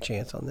want to take a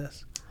chance on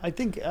this? I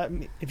think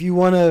if you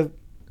want to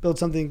build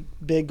something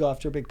big, go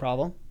after a big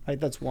problem,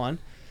 right? That's one.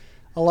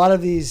 A lot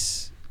of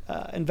these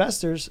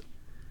investors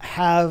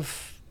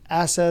have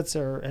assets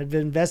or have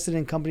invested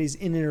in companies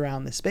in and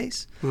around this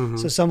space.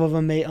 So some of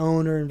them may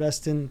own or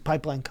invest in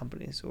pipeline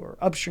companies or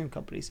upstream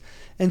companies.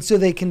 And so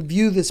they can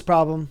view this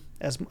problem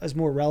as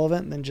more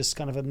relevant than just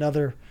kind of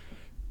another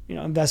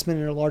investment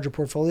in a larger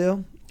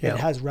portfolio. Yeah. It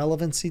has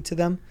relevancy to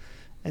them.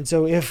 And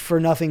so if for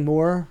nothing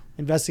more,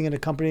 investing in a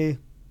company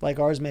like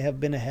ours may have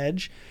been a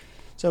hedge.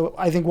 So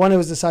I think one, it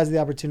was the size of the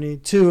opportunity.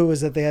 Two, it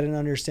was that they had an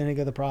understanding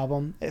of the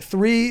problem.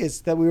 Three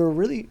is that we were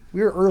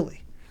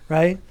early,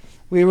 right?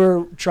 We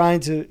were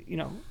trying to,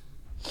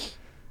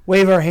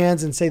 wave our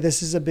hands and say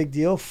this is a big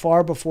deal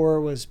far before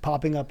it was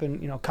popping up in,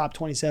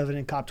 COP27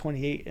 and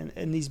COP28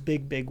 in these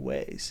big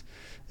ways.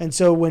 And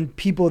so when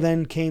people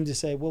then came to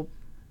say, well,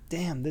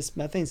 damn, this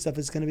methane stuff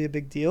is going to be a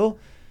big deal,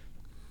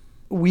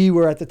 we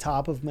were at the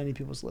top of many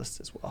people's lists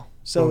as well.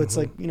 So it's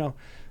like,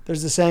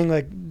 there's the saying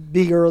like,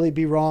 be early,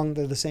 be wrong.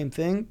 They're the same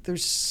thing.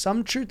 There's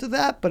some truth to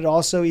that, but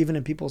also even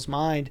in people's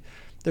mind,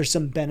 there's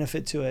some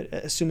benefit to it,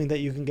 assuming that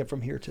you can get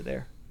from here to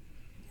there.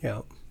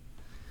 Yeah.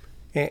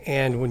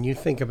 And when you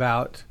think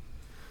about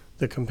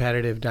the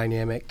competitive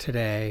dynamic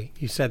today,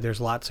 you said there's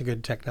lots of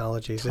good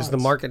technologies. Tons. Is the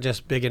market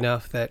just big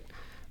enough that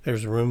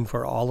there's room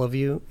for all of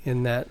you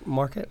in that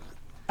market?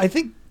 I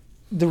think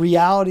the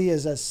reality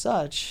is as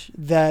such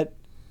that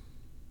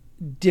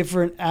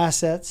different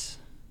assets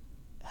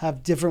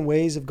have different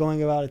ways of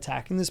going about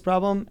attacking this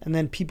problem. And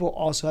then people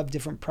also have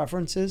different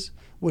preferences,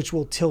 which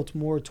will tilt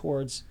more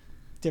towards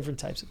different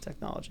types of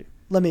technology.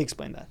 Let me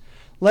explain that.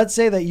 Let's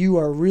say that you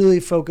are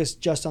really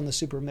focused just on the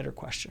super emitter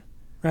question,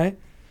 right?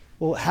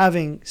 Well,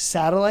 having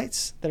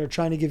satellites that are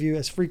trying to give you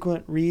as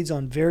frequent reads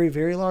on very,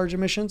 very large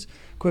emissions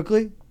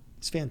quickly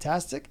is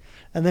fantastic.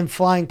 And then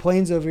flying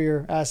planes over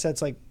your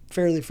assets like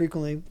fairly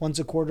frequently, once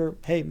a quarter,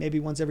 hey, maybe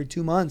once every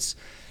 2 months,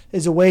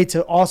 is a way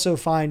to also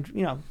find,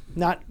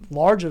 not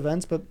large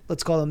events, but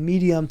let's call them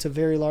medium to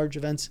very large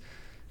events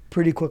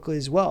pretty quickly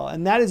as well.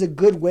 And that is a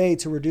good way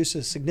to reduce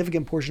a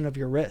significant portion of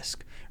your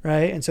risk,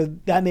 right? And so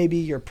that may be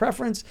your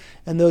preference,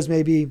 and those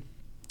may be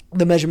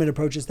the measurement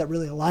approaches that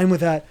really align with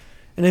that.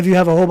 And if you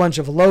have a whole bunch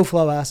of low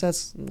flow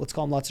assets, let's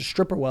call them lots of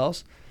stripper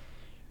wells,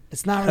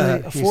 it's not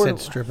really affordable. You said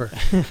stripper.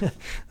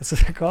 That's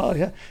what they're called,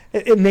 yeah.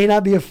 It may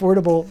not be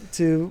affordable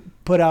to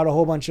put out a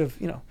whole bunch of,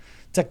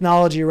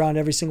 technology around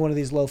every single one of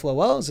these low flow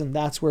wells, and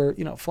that's where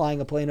flying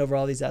a plane over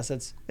all these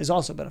assets is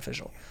also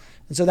beneficial.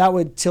 And so that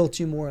would tilt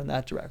you more in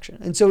that direction.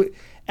 And so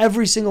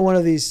every single one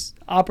of these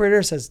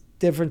operators has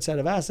different set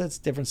of assets,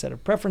 different set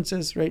of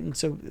preferences, right? And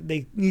so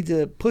they need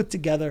to put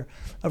together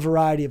a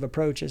variety of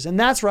approaches. And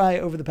that's why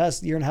over the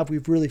past year and a half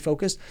we've really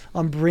focused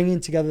on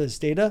bringing together this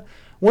data.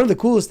 One of the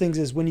coolest things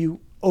is when you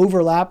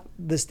overlap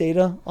this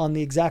data on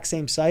the exact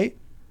same site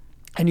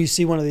and you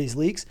see one of these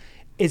leaks,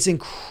 it's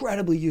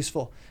incredibly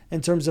useful in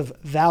terms of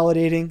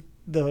validating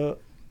the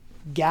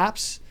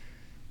gaps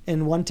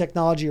in one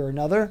technology or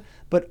another,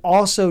 but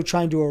also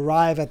trying to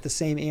arrive at the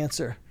same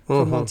answer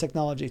from one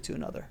technology to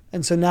another.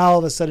 And so now all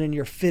of a sudden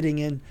you're fitting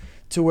in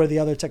to where the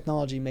other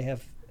technology may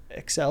have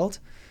excelled.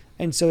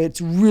 And so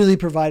it's really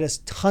provide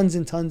us tons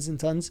and tons and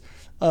tons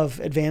of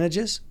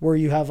advantages where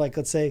you have like,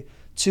 let's say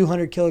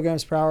 200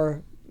 kilograms per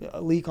hour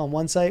leak on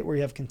one site where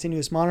you have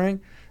continuous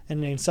monitoring.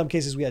 And in some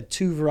cases, we had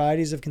 2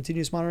 varieties of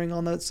continuous monitoring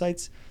on those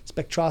sites,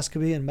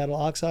 spectroscopy and metal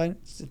oxide.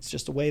 It's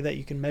just a way that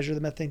you can measure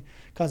the methane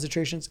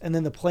concentrations. And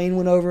then the plane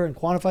went over and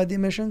quantified the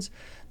emissions.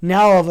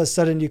 Now, all of a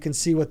sudden, you can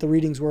see what the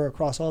readings were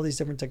across all these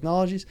different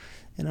technologies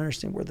and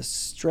understand where the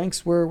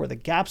strengths were, where the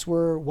gaps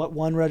were, what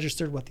one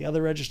registered, what the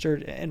other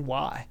registered, and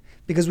why.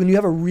 Because when you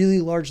have a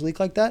really large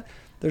leak like that,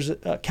 there's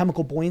a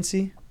chemical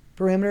buoyancy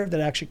parameter that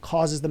actually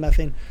causes the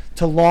methane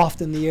to loft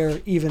in the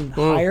air even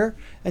higher.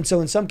 And so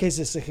in some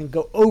cases, it can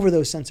go over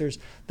those sensors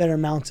that are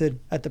mounted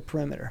at the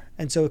perimeter.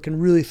 And so it can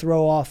really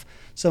throw off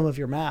some of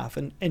your math.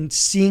 And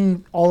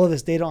seeing all of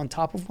this data on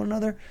top of one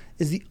another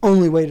is the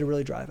only way to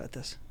really drive at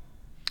this.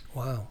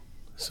 Wow.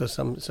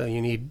 So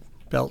you need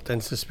belt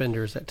and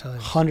suspenders at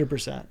times.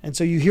 100%. And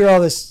so you hear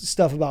all this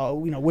stuff about,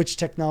 which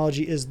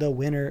technology is the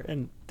winner,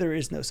 and there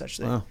is no such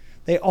thing. Wow.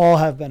 They all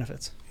have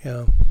benefits.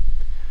 Yeah.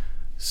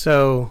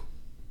 So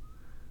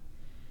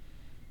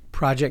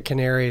Project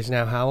Canary is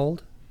now how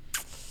old?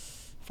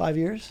 5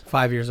 years.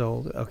 5 years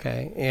old.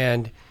 Okay.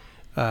 And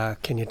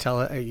can you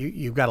tell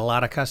you've got a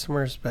lot of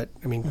customers, but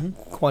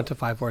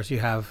quantify for us. You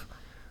have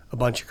a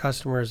bunch of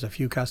customers, a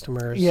few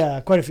customers. Yeah,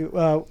 quite a few.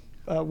 Well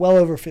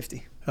over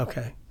 50.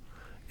 Okay.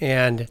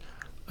 And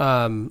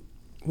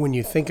when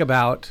you think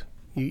about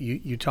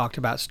you talked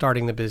about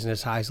starting the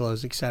business, highs,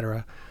 lows, et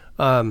cetera.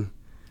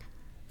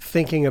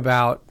 Thinking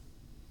about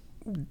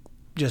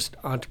just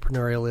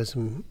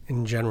entrepreneurialism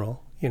in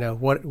general.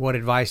 What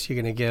advice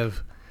you're going to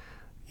give,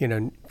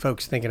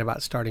 folks thinking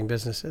about starting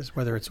businesses,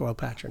 whether it's oil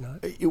patch or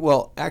not?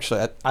 Well,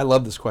 actually, I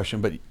love this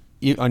question, but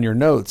on your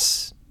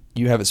notes,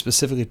 you have it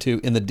specifically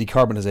in the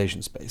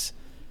decarbonization space.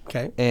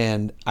 Okay.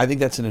 And I think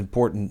that's an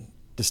important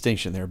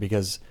distinction there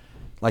because,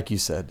 like you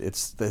said,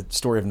 it's the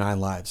story of 9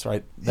 lives,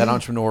 right? That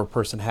entrepreneur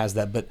person has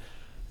that. But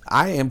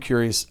I am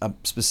curious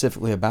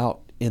specifically about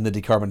in the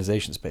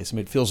decarbonization space. I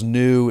mean, it feels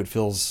new. It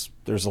feels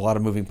there's a lot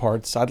of moving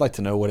parts. I'd like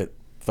to know what it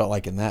felt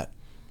like in that.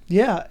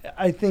 Yeah,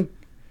 I think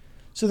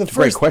so. It's a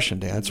great question,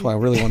 Dan. That's why I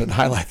really wanted to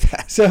highlight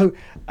that. So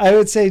I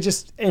would say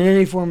just in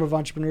any form of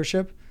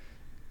entrepreneurship,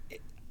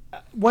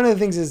 one of the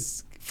things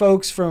is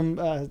folks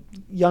from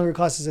younger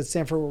classes at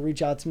Stanford will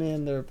reach out to me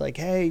and they're like,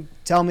 hey,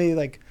 tell me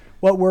like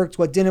what worked,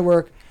 what didn't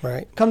work.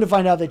 Right. Come to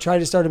find out they tried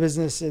to start a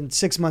business and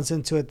 6 months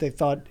into it, they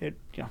thought it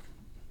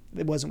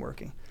it wasn't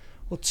working.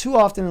 Well, too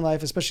often in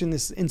life, especially in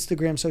this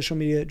Instagram, social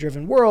media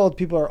driven world,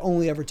 people are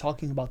only ever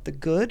talking about the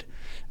good.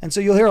 And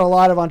so you'll hear a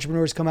lot of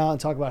entrepreneurs come out and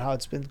talk about how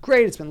it's been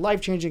great, it's been life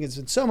changing, it's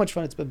been so much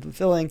fun, it's been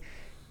fulfilling.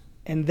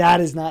 And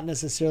that is not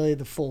necessarily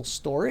the full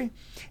story.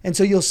 And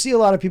so you'll see a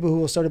lot of people who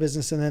will start a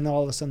business and then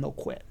all of a sudden they'll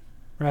quit,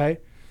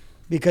 right?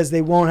 Because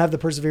they won't have the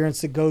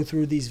perseverance to go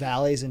through these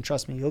valleys. And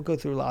trust me, you'll go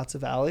through lots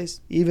of valleys,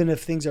 even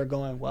if things are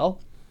going well.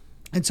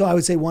 And so I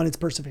would say, one, it's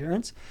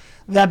perseverance.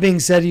 That being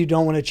said, you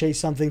don't want to chase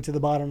something to the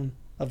bottom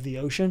of the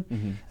ocean.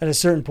 Mm-hmm. At a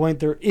certain point,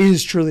 there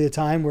is truly a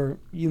time where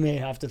you may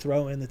have to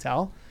throw in the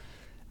towel.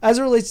 As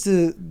it relates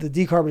to the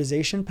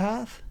decarbonization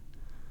path,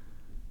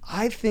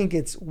 I think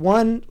it's,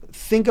 one,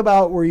 think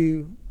about where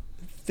you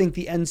think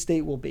the end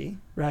state will be,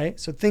 right?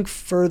 So think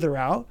further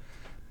out,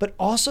 but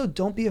also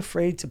don't be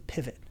afraid to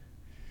pivot.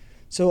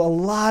 So a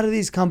lot of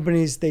these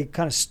companies, they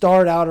kind of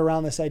start out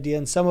around this idea,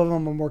 and some of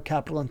them are more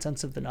capital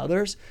intensive than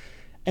others.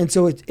 And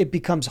so it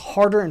becomes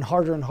harder and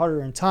harder and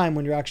harder in time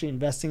when you're actually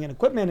investing in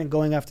equipment and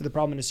going after the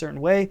problem in a certain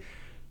way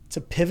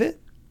to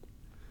pivot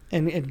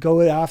and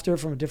go after it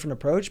from a different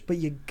approach. But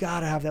you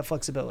got to have that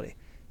flexibility.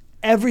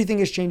 Everything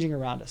is changing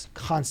around us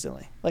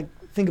constantly. Like,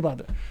 think about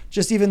it.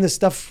 Just even the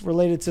stuff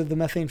related to the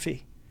methane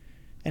fee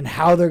and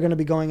how they're going to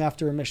be going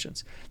after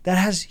emissions. That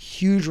has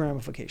huge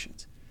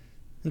ramifications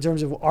in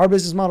terms of our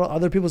business model,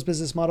 other people's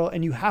business model.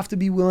 And you have to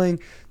be willing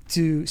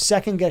to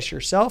second guess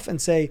yourself and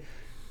say,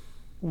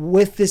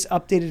 with this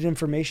updated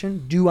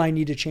information, do I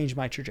need to change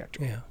my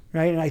trajectory? Yeah.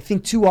 Right? And I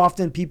think too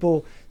often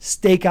people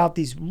stake out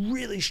these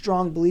really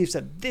strong beliefs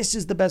that this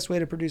is the best way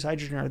to produce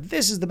hydrogen or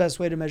this is the best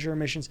way to measure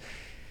emissions.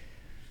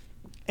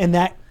 And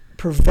that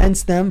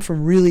prevents them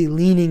from really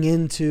leaning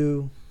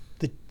into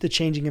the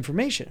changing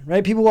information,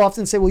 right? People will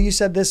often say, well, you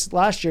said this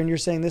last year and you're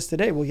saying this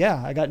today. Well,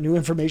 yeah, I got new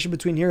information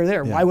between here and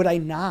there. Yeah. Why would I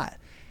not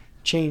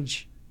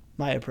change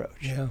my approach?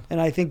 Yeah.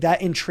 And I think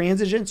that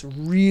intransigence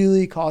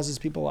really causes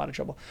people a lot of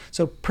trouble.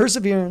 So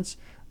perseverance,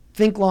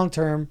 think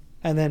long-term,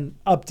 and then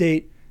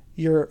update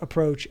your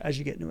approach as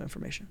you get new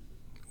information.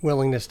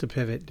 Willingness to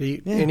pivot. Do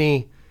you,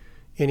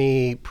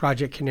 any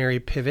Project Canary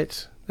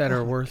pivots that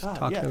are worth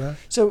talking about?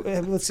 So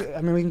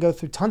we can go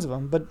through tons of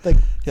them, but like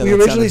we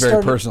originally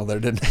started very personal there,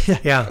 didn't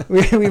it? Yeah.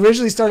 we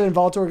originally started in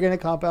volatile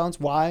organic compounds.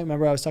 Why?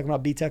 Remember I was talking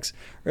about BTEX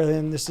earlier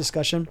in this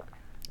discussion.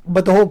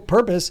 But the whole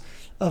purpose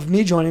of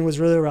me joining was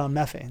really around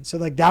methane. So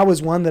like that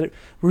was one that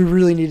we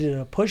really needed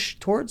to push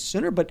towards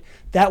sooner, but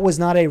that was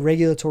not a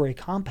regulatory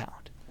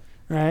compound,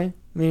 right?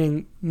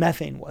 Meaning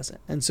methane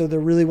wasn't. And so there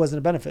really wasn't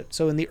a benefit.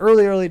 So in the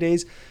early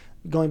days,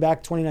 going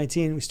back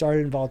 2019, we started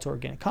in volatile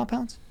organic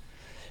compounds.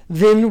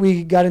 Then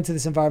we got into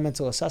this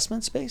environmental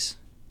assessment space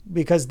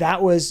because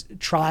that was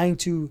trying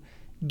to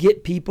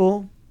get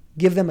people,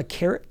 give them a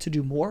carrot to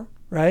do more,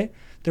 right?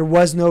 There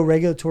was no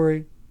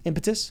regulatory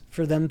impetus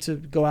for them to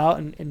go out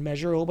and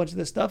measure a whole bunch of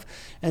this stuff.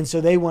 And so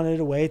they wanted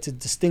a way to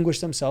distinguish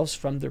themselves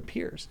from their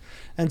peers.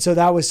 And so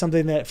that was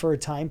something that for a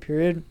time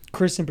period,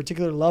 Chris in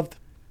particular loved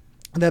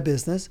that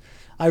business.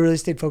 I really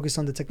stayed focused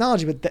on the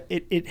technology, but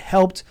it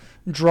helped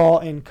draw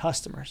in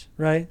customers,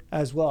 right,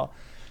 as well.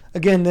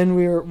 Again, then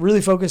we were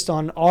really focused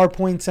on our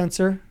point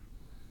sensor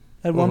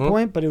at one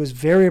point, but it was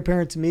very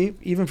apparent to me,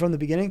 even from the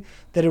beginning,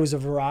 that it was a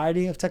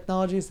variety of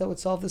technologies that would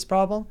solve this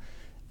problem.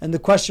 And the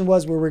question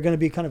was, were we going to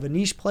be kind of a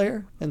niche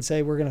player and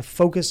say we're going to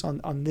focus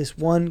on this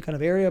one kind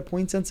of area,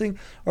 point sensing,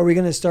 or are we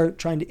going to start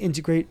trying to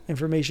integrate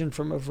information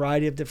from a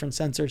variety of different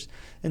sensors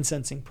and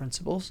sensing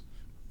principles,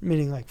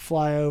 meaning like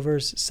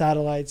flyovers,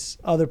 satellites,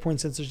 other point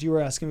sensors? You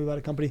were asking me about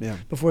a company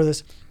before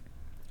this.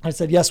 I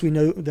said, yes, we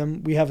know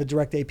them. We have a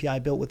direct API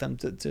built with them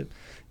to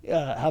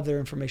have their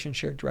information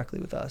shared directly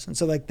with us. And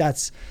so like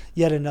that's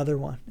yet another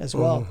one as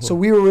well. So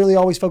we were really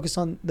always focused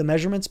on the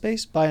measurement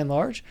space by and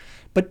large,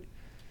 but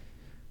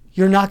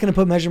you're not going to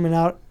put measurement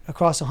out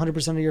across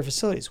 100% of your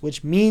facilities,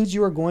 which means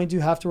you are going to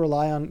have to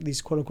rely on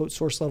these quote unquote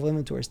source level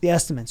inventories, the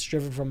estimates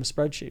driven from a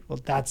spreadsheet. Well,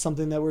 that's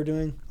something that we're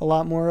doing a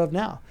lot more of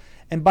now.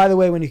 And by the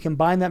way, when you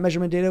combine that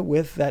measurement data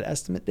with that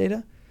estimate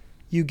data,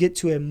 you get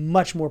to a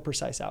much more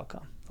precise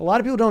outcome. A lot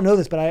of people don't know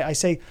this, but I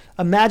say,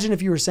 imagine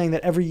if you were saying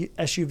that every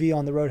SUV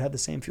on the road had the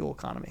same fuel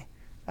economy.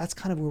 That's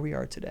kind of where we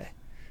are today,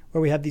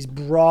 where we have these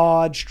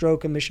broad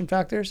stroke emission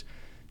factors.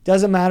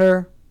 Doesn't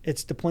matter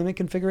its deployment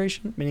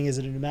configuration, meaning is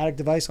it a pneumatic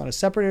device on a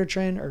separator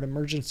train or an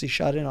emergency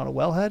shut-in on a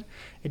wellhead?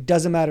 It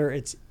doesn't matter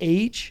its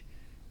age,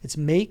 its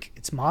make,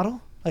 its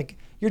model. Like,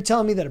 you're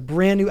telling me that a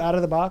brand new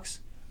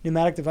out-of-the-box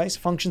pneumatic device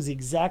functions the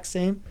exact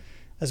same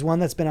as one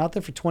that's been out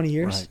there for 20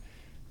 years, right,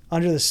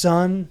 under the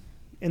sun,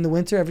 in the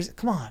winter,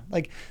 come on.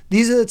 Like,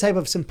 these are the type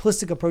of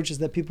simplistic approaches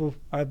that people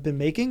have been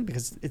making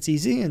because it's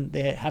easy and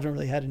they haven't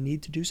really had a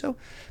need to do so.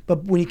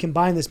 But when you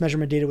combine this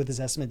measurement data with this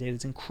estimate data,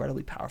 it's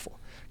incredibly powerful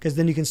because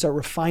then you can start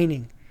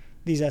refining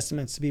these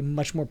estimates to be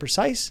much more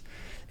precise.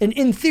 And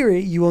in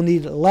theory, you will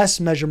need less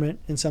measurement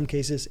in some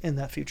cases in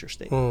that future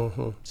state.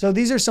 So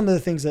these are some of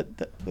the things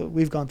that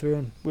we've gone through,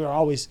 and we're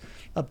always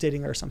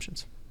updating our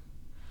assumptions.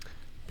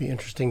 Be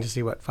interesting to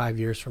see what 5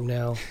 years from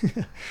now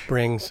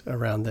brings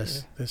around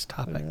this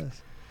topic.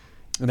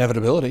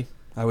 Inevitability,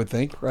 I would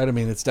think, right? I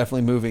mean, it's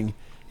definitely moving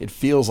it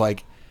feels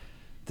like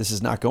this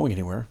is not going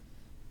anywhere.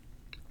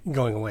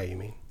 Going away, you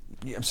mean?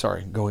 Yeah, I'm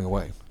sorry, going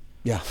away.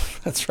 Yeah,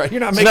 that's right. You're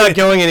not It's making not it.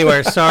 going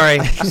anywhere. Sorry,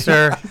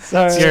 sir.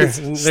 Sorry. There's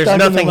Stuck in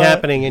nothing the mud.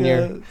 happening in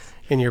Yeah.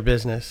 your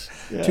business.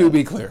 Yeah. To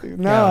be clear.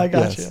 No, Yeah. I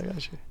got Yes. you. I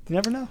got you. You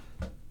never know.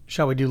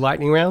 Shall we do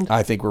lightning round?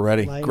 I think we're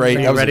ready. Lightning Great. round. That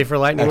Are you was ready an for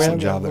lightning excellent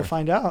round? job We'll there.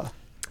 find out.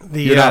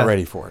 You're not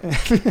ready for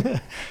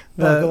it.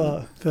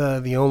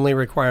 The only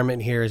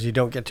requirement here is you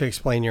don't get to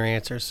explain your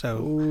answers. So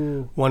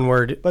Ooh. one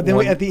word. But then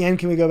one, at the end,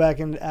 can we go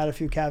back and add a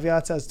few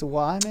caveats as to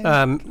why?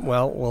 Maybe.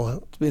 well,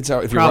 we'll It's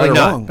out- if you're probably right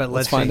or not, wrong, but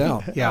let's find see.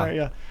 out. Yeah, All right,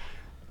 yeah.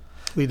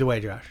 lead the way,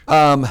 Josh.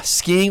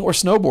 Skiing or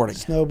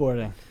snowboarding?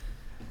 Snowboarding.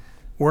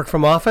 Work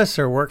from office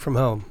or work from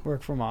home?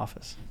 Work from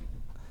office.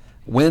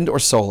 Wind or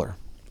solar?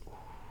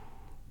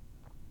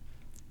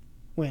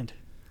 Wind.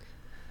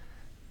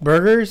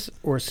 Burgers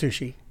or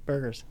sushi?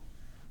 Burgers.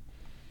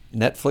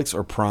 Netflix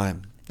or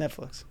Prime?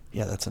 Netflix.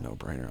 Yeah, that's a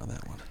no-brainer on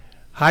that one.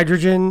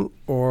 Hydrogen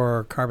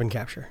or carbon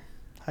capture?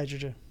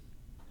 Hydrogen.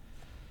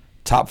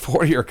 Top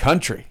 40 or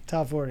country?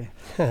 Top 40.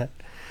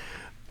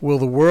 Will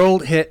the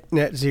world hit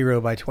net zero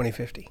by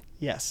 2050?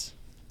 Yes.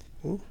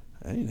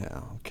 Hey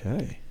now,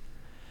 okay.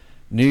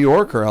 New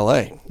York or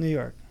LA? New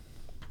York.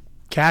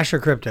 Cash or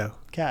crypto?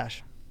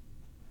 Cash.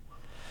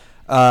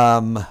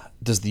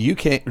 Does the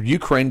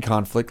Ukraine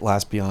conflict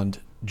last beyond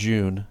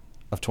June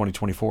of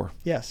 2024?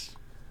 Yes.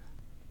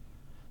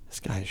 This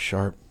guy is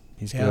sharp.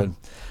 He's Yeah. good.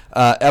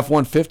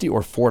 F-150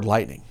 or Ford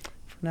Lightning?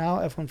 For now,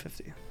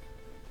 F-150.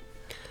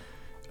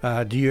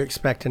 Do you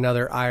expect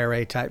another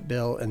IRA type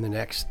bill in the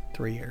next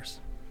 3 years?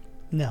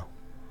 No.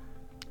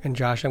 And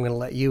Josh, I'm going to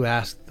let you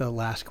ask the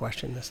last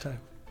question this time.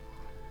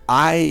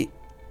 I'm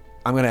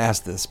going to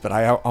ask this, but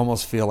I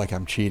almost feel like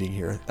I'm cheating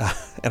here.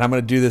 And I'm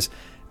going to do this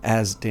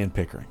as Dan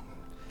Pickering.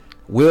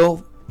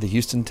 Will the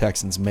Houston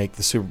Texans make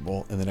the Super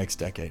Bowl in the next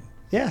decade?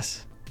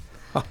 Yes.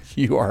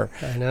 You are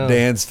I know.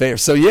 Dan's favorite.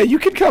 So, yeah, you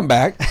can come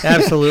back.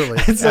 Absolutely.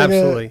 It's like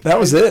Absolutely. That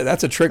was it.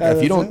 That's a trick. That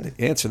If you was don't it.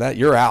 answer that,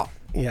 you're out.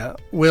 Yeah.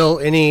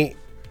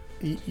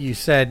 You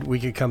said we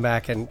could come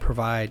back and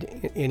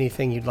provide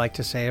anything you'd like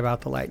to say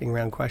about the lightning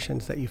round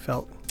questions that you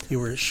felt you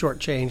were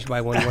shortchanged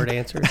by one word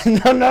answers.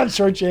 I'm not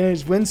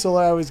shortchanged. Wind,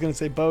 solar, I was going to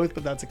say both,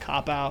 but that's a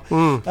cop-out.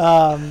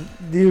 The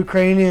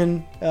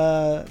Ukrainian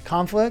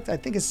conflict, I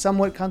think, is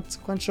somewhat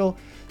consequential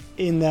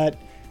in that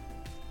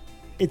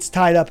it's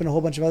tied up in a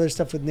whole bunch of other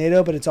stuff with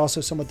NATO, but it's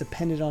also somewhat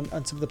dependent on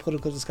some of the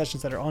political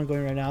discussions that are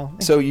ongoing right now.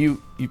 So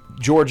you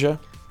Georgia,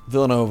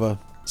 Villanova,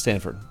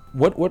 Stanford.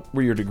 What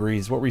were your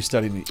degrees? What were you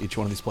studying at each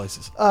one of these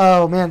places?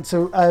 Oh, man.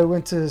 So I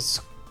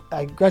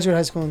graduated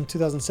high school in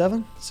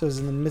 2007, so I was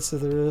in the midst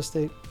of the real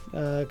estate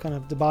kind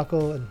of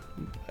debacle, and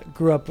I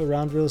grew up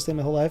around real estate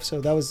my whole life, so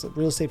that was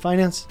real estate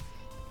finance.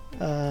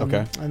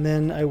 Okay. And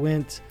then I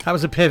went, That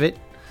was a pivot.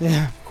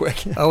 yeah,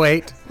 Quick.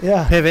 08.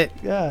 yeah, Pivot.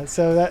 yeah.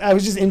 So I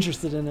was just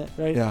interested in it,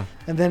 right? Yeah.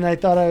 And then I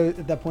thought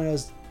at that point I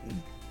was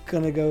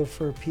going to go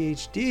for a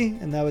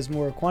PhD, and that was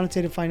more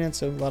quantitative finance,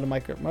 so a lot of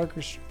market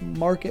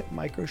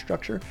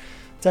microstructure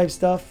type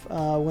stuff.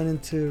 Went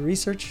into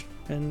research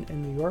in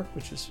New York,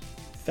 which was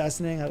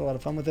fascinating. I had a lot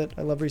of fun with it.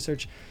 I love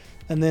research.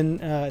 And then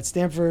at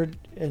Stanford,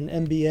 an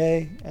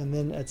MBA, and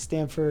then at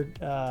Stanford,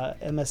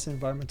 MS in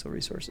Environmental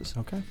Resources.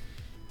 Okay.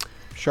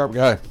 Sharp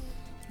guy.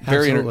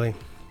 Very Absolutely.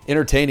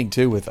 entertaining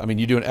too.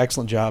 You do an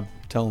excellent job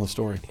telling the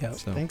story. Yeah.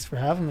 So. Thanks for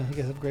having me. You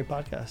guys have a great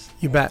podcast.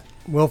 You bet.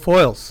 Will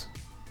Foyles,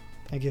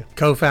 Thank you.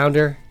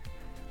 co-founder,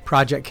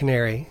 Project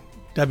Canary,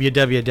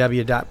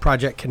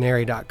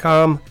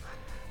 www.projectcanary.com.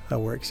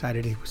 We're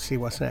excited to see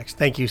what's next.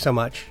 Thank you so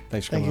much.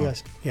 Thanks for Thank coming you on.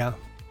 guys. Yeah.